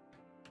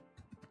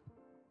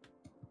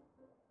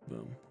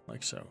 Boom,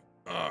 like so.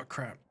 Oh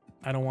crap.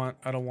 I don't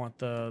want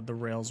the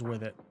rails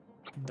with it.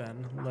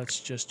 Then let's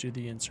just do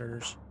the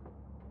inserters.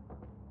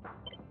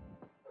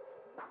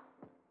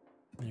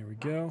 There we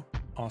go.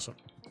 Awesome.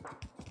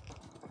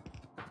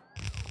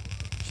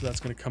 So that's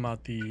going to come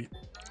out the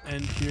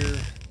end here.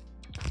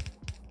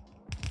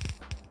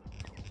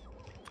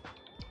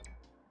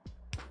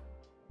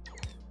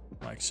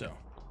 Like so.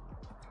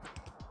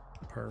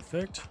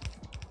 Perfect.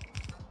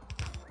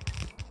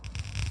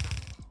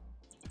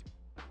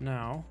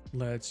 Now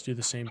let's do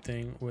the same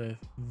thing with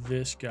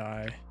this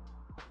guy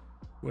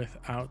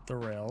without the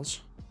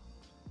rails.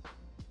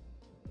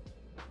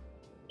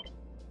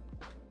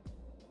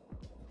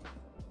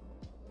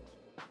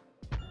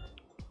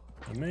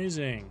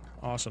 Amazing.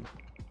 Awesome.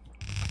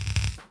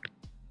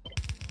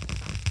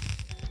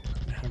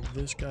 Have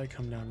this guy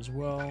come down as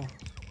well.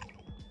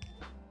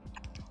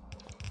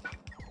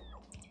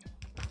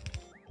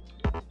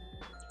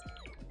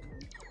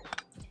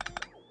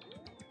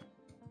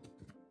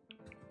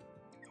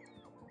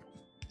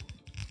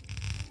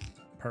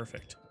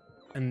 Perfect.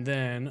 And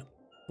then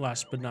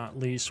last but not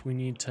least, we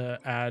need to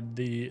add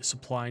the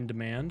supply and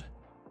demand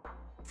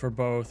for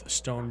both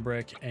stone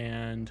brick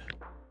and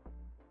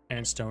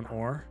stone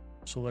ore.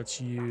 So let's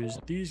use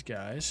these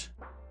guys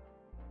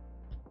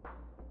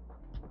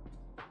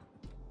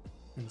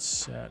and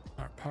set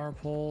our power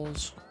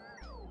poles.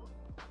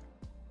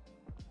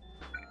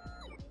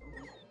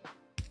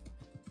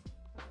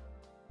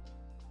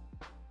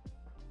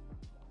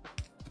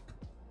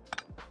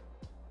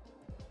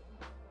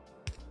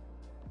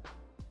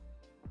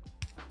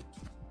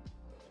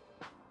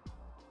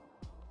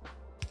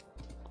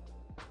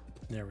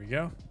 There we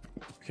go.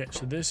 Okay,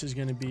 so this is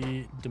going to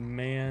be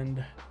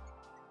demand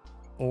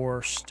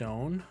or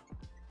stone,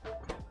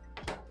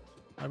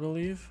 I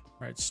believe.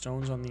 Right,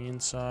 stone's on the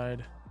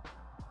inside.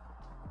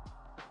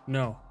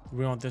 No,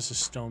 we want this as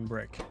stone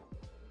brick.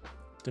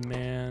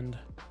 Demand.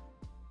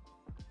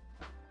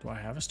 Do I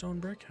have a stone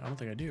brick? I don't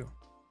think I do.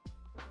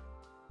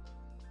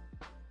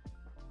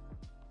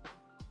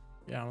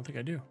 Yeah, I don't think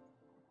I do.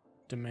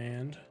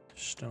 Demand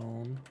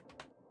stone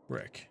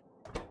brick.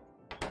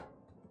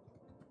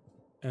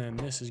 And then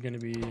this is going to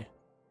be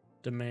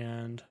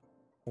demand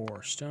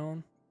or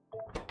stone.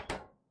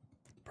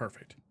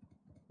 Perfect.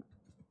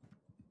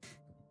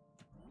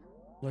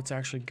 Let's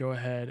actually go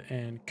ahead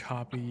and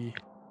copy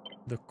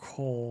the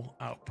coal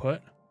output,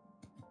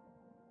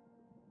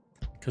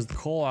 because the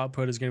coal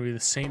output is going to be the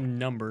same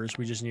numbers.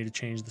 We just need to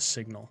change the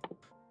signal.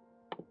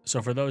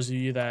 So for those of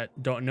you that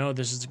don't know,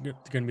 this is going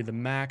to be the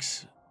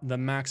max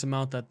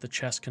amount that the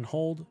chest can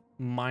hold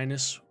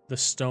minus the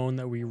stone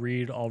that we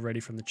read already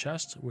from the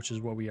chest, which is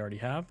what we already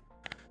have,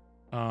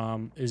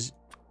 is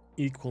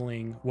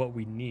equaling what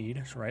we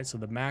need, right? So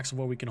the max of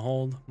what we can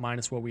hold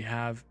minus what we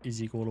have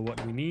is equal to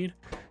what we need.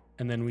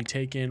 And then we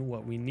take in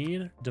what we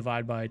need,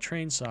 divide by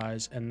train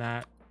size, and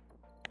that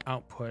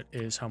output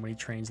is how many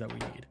trains that we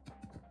need.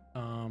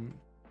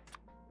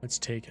 Let's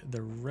take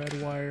the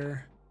red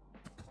wire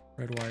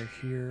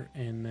here,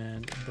 and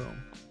then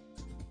boom.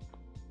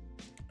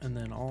 And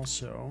then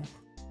also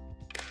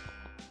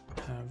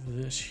have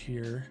this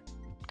here,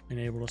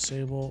 enable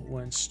disable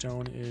when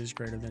stone is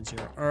greater than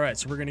 0. All right,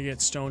 so we're gonna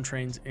get stone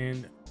trains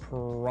in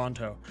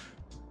pronto.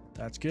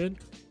 That's good.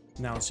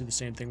 Now let's do the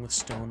same thing with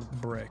stone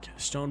brick.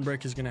 Stone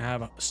brick is gonna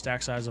have a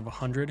stack size of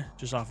 100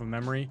 just off of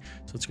memory.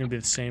 So it's gonna be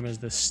the same as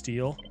the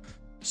steel.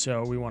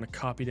 So we wanna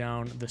copy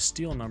down the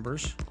steel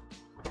numbers,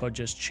 but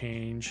just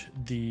change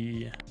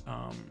the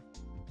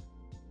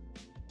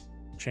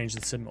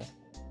symbol.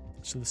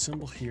 So the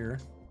symbol here,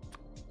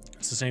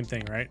 it's the same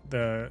thing, right?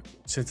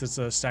 Since it's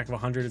a stack of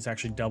 100, it's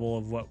actually double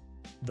of what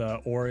the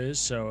ore is.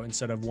 So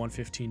instead of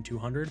 115,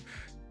 200,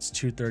 it's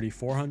 230,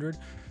 400.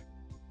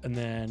 And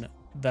then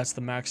that's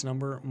the max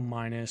number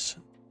minus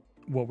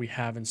what we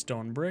have in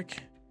stone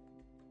brick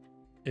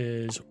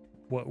is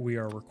what we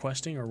are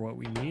requesting or what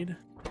we need.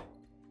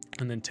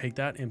 And then take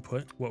that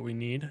input, what we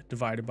need,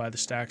 divided by the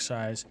stack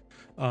size.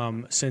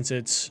 Since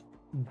it's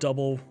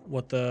double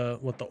what the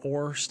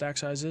ore stack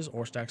size is,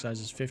 ore stack size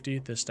is 50,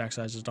 this stack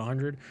size is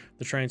 100,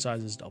 the train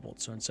size is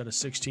doubled. So instead of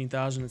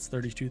 16,000, it's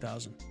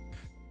 32,000.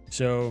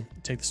 So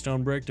take the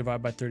stone brick,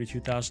 divide by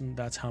 32,000.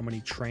 That's how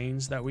many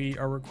trains that we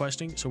are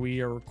requesting. So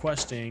we are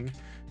requesting,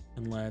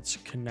 and let's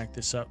connect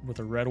this up with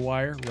a red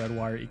wire. Red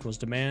wire equals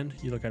demand.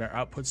 You look at our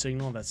output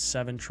signal, that's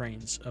 7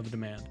 trains of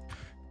demand.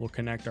 We'll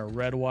connect our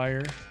red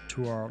wire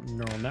to our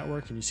neural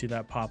network, and you see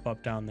that pop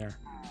up down there.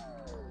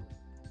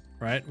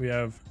 Right? We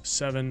have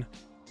 7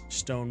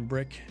 stone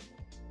brick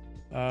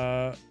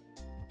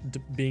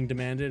being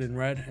demanded in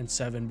red and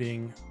 7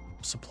 being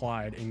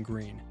supplied in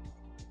green.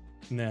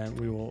 And then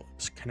we will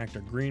connect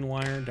our green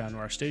wire down to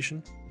our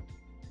station.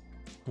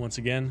 Once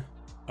again,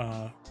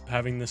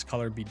 having this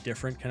color be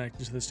different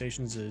connected to the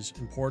stations is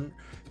important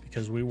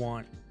because we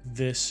want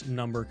this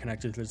number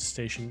connected to the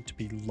station to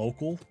be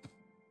local,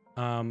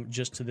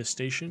 just to this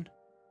station,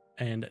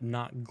 and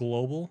not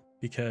global,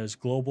 because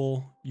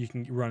global you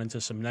can run into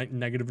some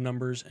negative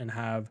numbers and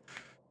have,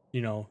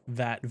 you know,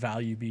 that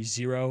value be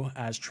 0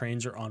 as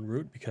trains are en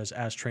route, because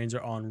as trains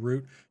are en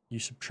route, you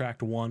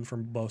subtract 1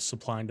 from both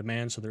supply and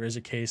demand. So there is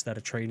a case that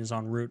a train is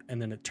en route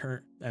and then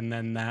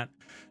that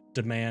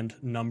demand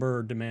number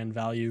or demand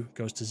value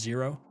goes to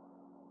 0.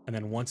 And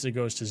then once it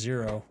goes to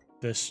 0,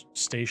 this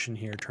station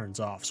here turns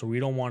off. So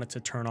we don't want it to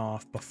turn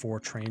off before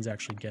trains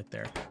actually get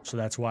there. So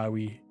that's why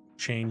we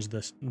change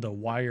the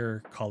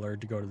wire color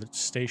to go to the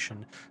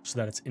station so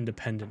that it's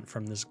independent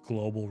from this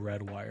global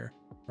red wire,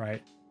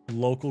 right?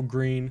 Local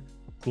green,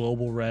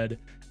 global red,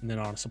 and then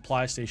on a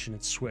supply station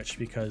it's switched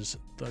because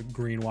the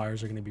green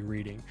wires are going to be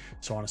reading.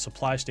 So on a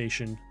supply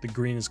station, the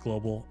green is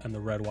global and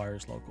the red wire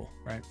is local,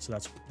 right? So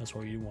that's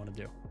what you want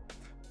to do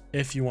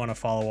if you want to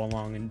follow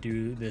along and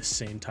do this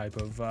same type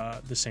of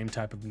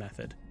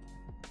method.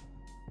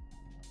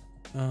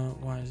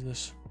 Why is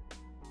this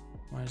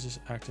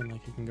acting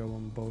like you can go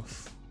on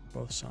both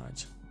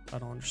sides? I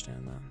don't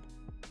understand that.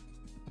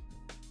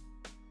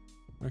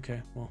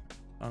 Okay, well,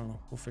 I don't know,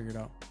 we'll figure it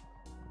out.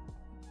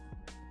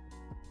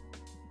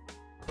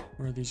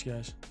 Where are these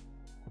guys?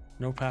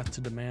 No path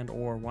to demand,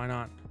 or why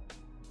not?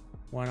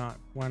 Why not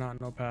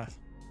no path?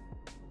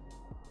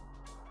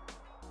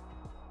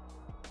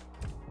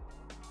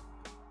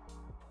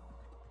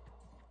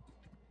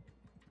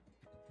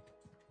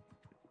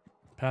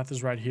 Path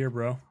is right here,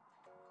 bro.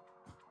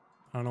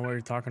 I don't know what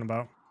you're talking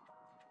about.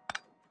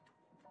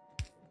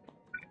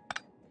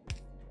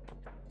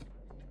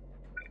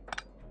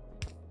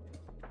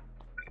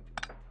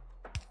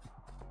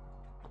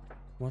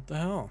 What the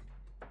hell?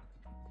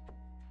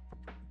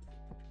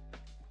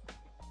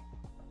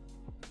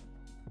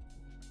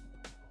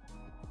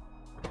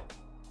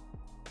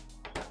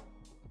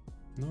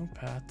 No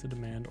path to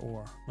demand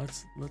or.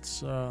 Let's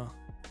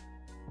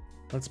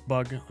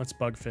bug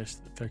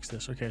fix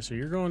this. Okay, so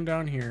you're going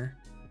down here.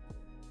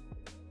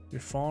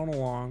 You're following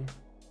along.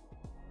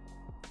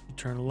 You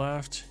turn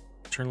left.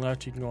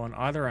 You can go on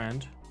either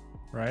end,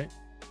 right?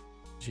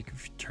 So you can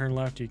turn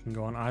left. You can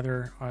go on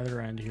either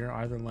end here,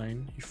 either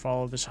lane. You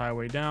follow this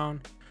highway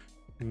down.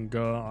 You can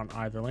go on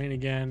either lane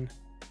again.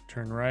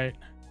 Turn right.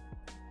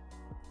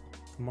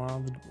 Come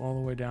all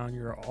the way down.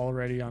 You're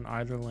already on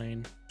either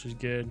lane, which is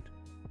good.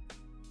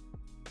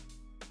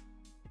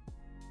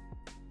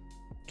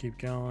 Keep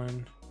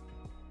going.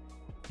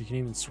 You can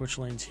even switch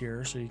lanes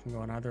here, so you can go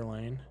on either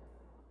lane.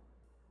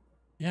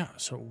 Yeah,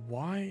 so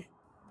why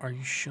are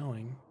you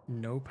showing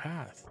no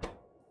path?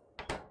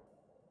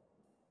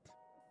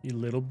 You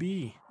little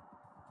bee.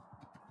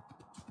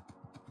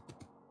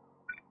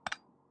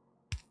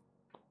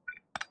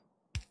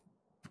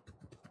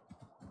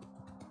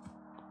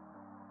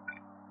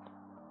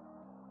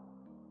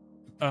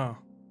 Oh,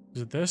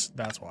 is it this?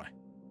 That's why.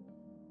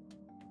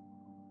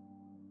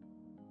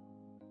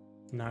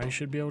 Now you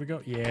should be able to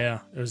go.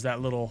 Yeah, it was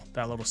that little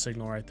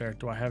signal right there.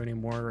 Do I have any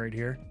more right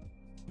here?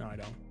 No, I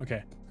don't.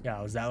 Okay. Yeah,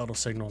 it was that little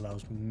signal that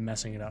was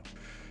messing it up.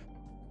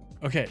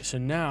 Okay, so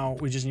now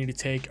we just need to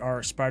take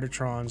our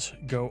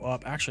Spidertrons, go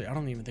up. Actually, I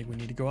don't even think we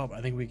need to go up.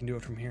 I think we can do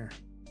it from here.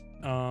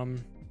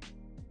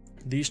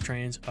 These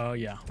trains, oh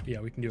yeah,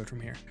 we can do it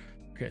from here.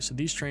 Okay, so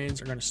these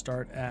trains are going to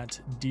start at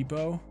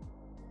Depot.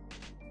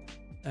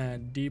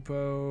 At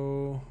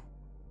Depot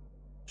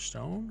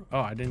Stone?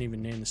 Oh, I didn't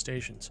even name the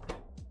stations.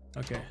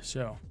 Okay,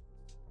 so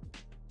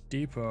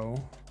Depot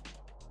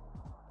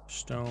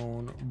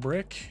Stone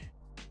Brick.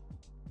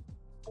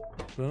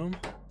 Boom.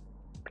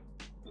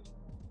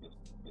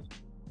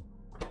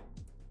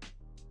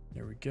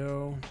 There we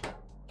go.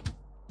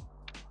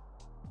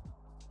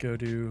 Go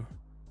to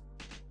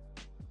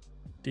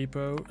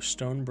Depot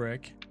Stone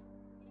Brick.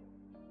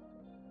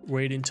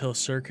 Wait until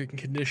circuit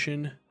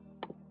condition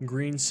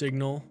green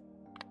signal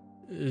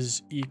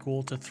is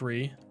equal to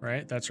 3,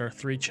 right? That's our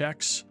 3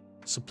 checks.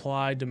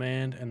 Supply,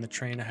 demand, and the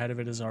train ahead of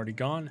it is already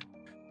gone.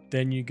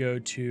 Then you go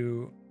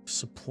to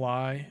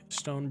supply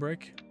stone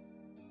brick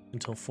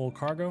until full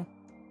cargo,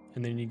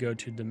 and then you go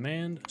to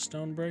demand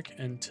stone brick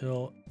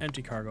until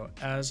empty cargo.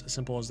 As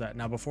simple as that.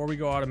 Now before we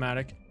go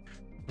automatic,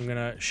 I'm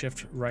gonna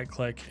shift right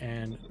click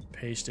and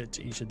paste it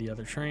to each of the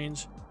other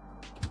trains.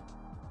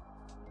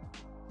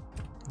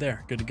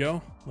 There, good to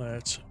go.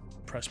 Let's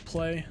press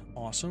play.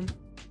 Awesome.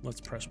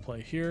 let's press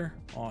play here.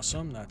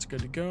 Awesome, that's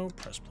good to go.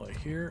 Press play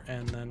here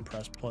and then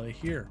press play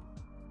here.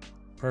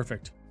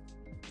 Perfect.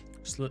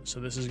 So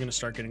this is gonna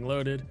start getting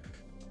loaded.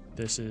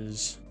 This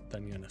is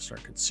then gonna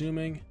start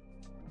consuming.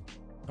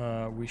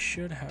 We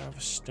should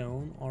have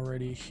stone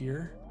already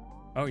here.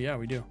 Oh yeah,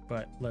 we do,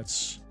 but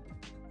let's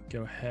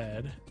go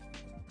ahead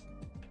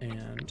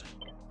and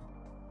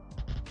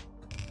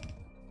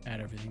add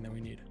everything that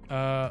we need.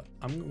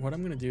 What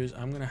I'm gonna do is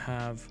I'm gonna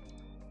have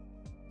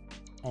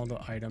all the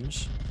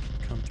items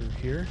come through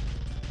here.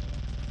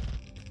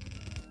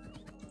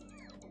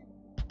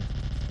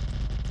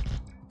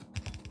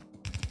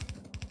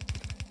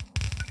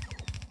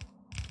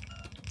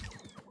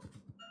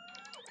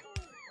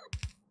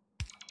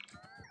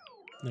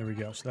 There we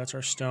go. So that's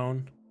our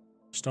stone.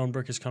 Stone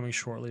brick is coming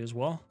shortly as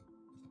well.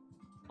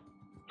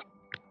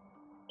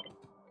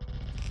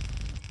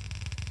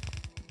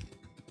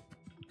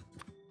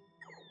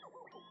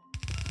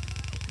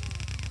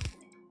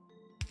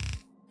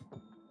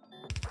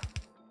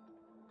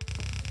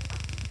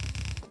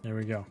 There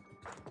we go.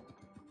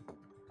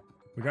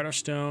 We got our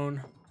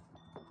stone.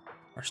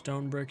 Our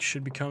stone brick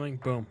should be coming.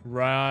 Boom.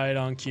 Right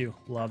on cue.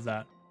 Love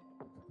that.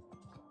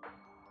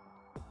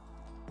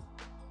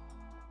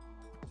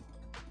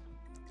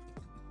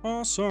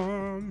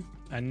 Awesome.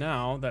 And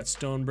now that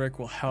stone brick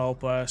will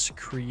help us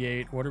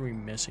create, what are we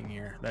missing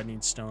here that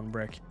needs stone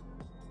brick?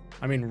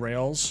 I mean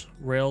rails.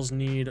 Rails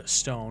need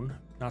stone,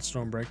 not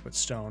stone brick, but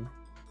stone.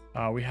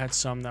 We had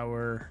some that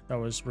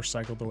was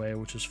recycled away,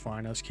 which is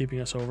fine. I was keeping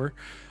us over.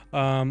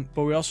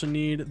 But we also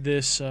need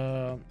this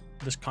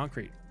this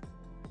concrete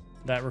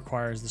that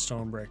requires the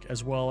stone brick,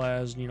 as well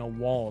as, you know,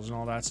 walls and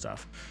all that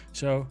stuff.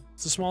 So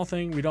it's a small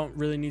thing. We don't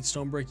really need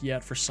stone brick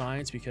yet for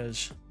science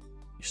because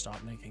you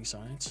stopped making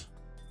science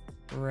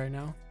right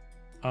now.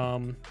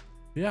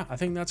 Yeah, I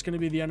think that's going to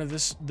be the end of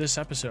this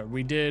episode.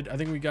 I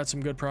think we got some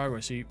good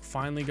progress. We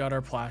finally got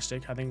our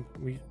plastic. I think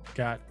we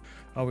got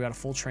a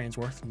full train's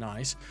worth.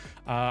 Nice.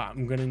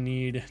 I'm going to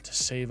need to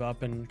save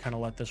up and kind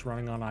of let this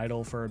running on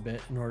idle for a bit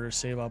in order to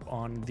save up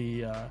on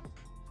the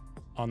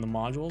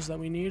modules that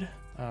we need.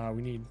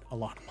 We need a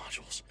lot of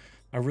modules.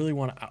 I really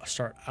want to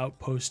start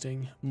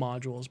outposting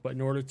modules, but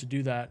in order to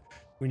do that,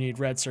 we need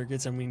red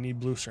circuits and we need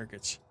blue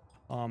circuits.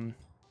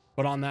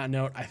 But on that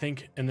note, I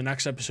think in the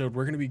next episode,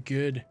 we're going to be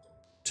good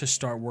to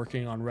start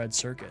working on red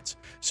circuits.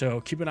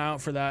 So keep an eye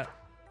out for that.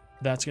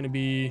 That's going to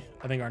be,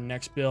 I think, our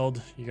next build.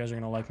 You guys are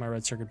going to like my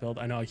red circuit build.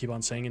 I know I keep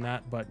on saying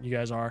that, but you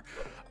guys are.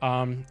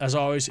 As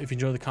always, if you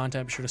enjoy the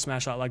content, be sure to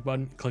smash that like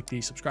button, click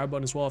the subscribe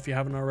button as well if you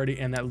haven't already,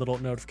 and that little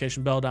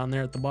notification bell down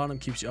there at the bottom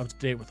keeps you up to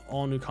date with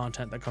all new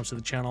content that comes to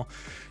the channel.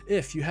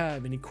 If you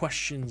have any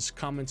questions,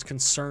 comments,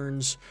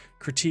 concerns,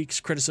 critiques,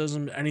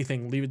 criticism,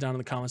 anything, leave it down in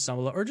the comments down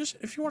below, or just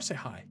if you want to say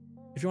hi.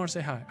 If you want to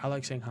say hi, I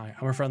like saying hi.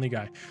 I'm a friendly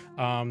guy.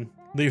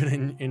 Leave it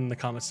in the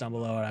comments down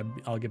below,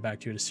 and I'll get back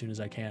to it as soon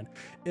as I can.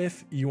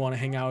 If you want to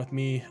hang out with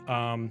me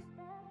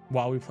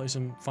while we play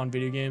some fun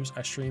video games,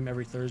 I stream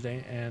every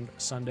Thursday and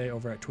Sunday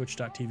over at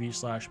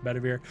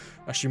twitch.tv/Bedivere.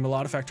 I stream a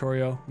lot of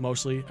Factorio,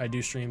 mostly. I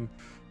do stream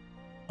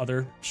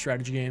other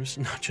strategy games,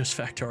 not just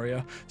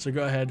Factorio. So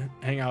go ahead,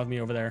 hang out with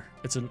me over there.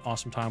 It's an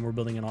awesome time. We're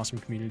building an awesome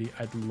community.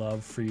 I'd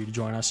love for you to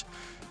join us.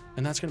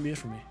 And that's going to be it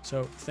for me.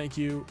 So thank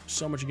you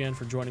so much again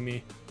for joining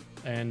me.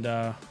 And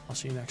I'll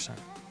see you next time.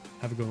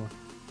 Have a good one.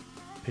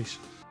 Peace.